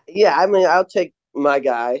 Yeah, I mean, I'll take my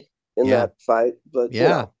guy in that fight, but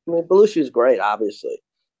I mean, Belushi is great, obviously.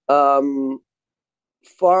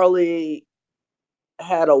 Farley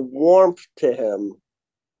had a warmth to him.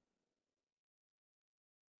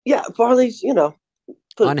 Yeah, Farley's,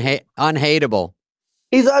 unhateable.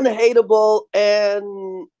 He's unhateable,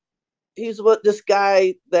 and he's this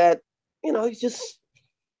guy that, he's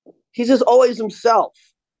just always himself.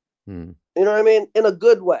 You know what I mean? In a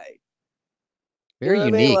good way. Very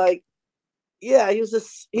unique. I mean? Like,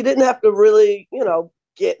 he didn't have to really,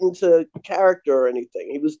 get into character or anything.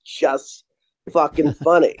 He was just fucking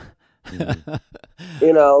funny.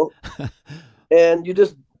 And you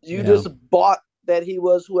just bought that he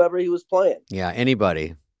was whoever he was playing. Yeah,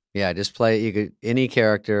 anybody. Yeah, just play any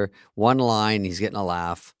character, one line, he's getting a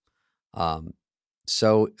laugh.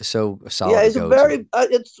 So solid. Yeah, he's a very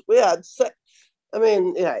it's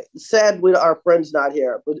sad our friend's not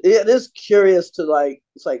here, but it is curious to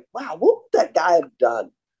it's like, wow, what would that guy have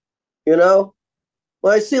done?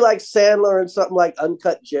 When I see like Sandler and something like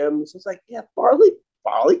Uncut Gems, it's like, yeah, Farley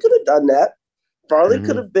could have done that. Farley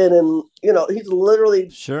could have been in, he's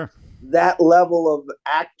literally that level of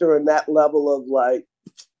actor and that level of like,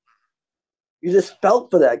 you just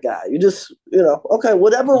felt for that guy. You just, okay,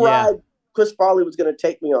 whatever ride Chris Farley was going to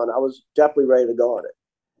take me on, I was definitely ready to go on it.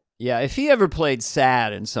 Yeah, if he ever played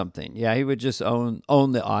sad in something, he would just own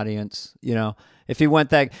the audience, if he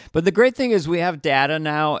went that. But the great thing is we have data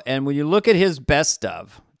now, and when you look at his best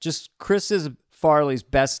of, just Chris Farley's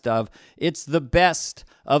best of, it's the best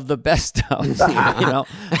of the best of,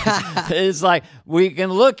 It's like we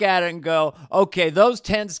can look at it and go, okay, those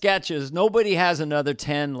 10 sketches, nobody has another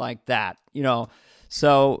 10 like that,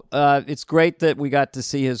 So it's great that we got to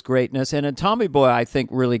see his greatness. And Tommy Boy, I think,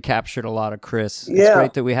 really captured a lot of Chris. It's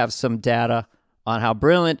great that we have some data on how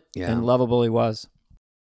brilliant and lovable he was.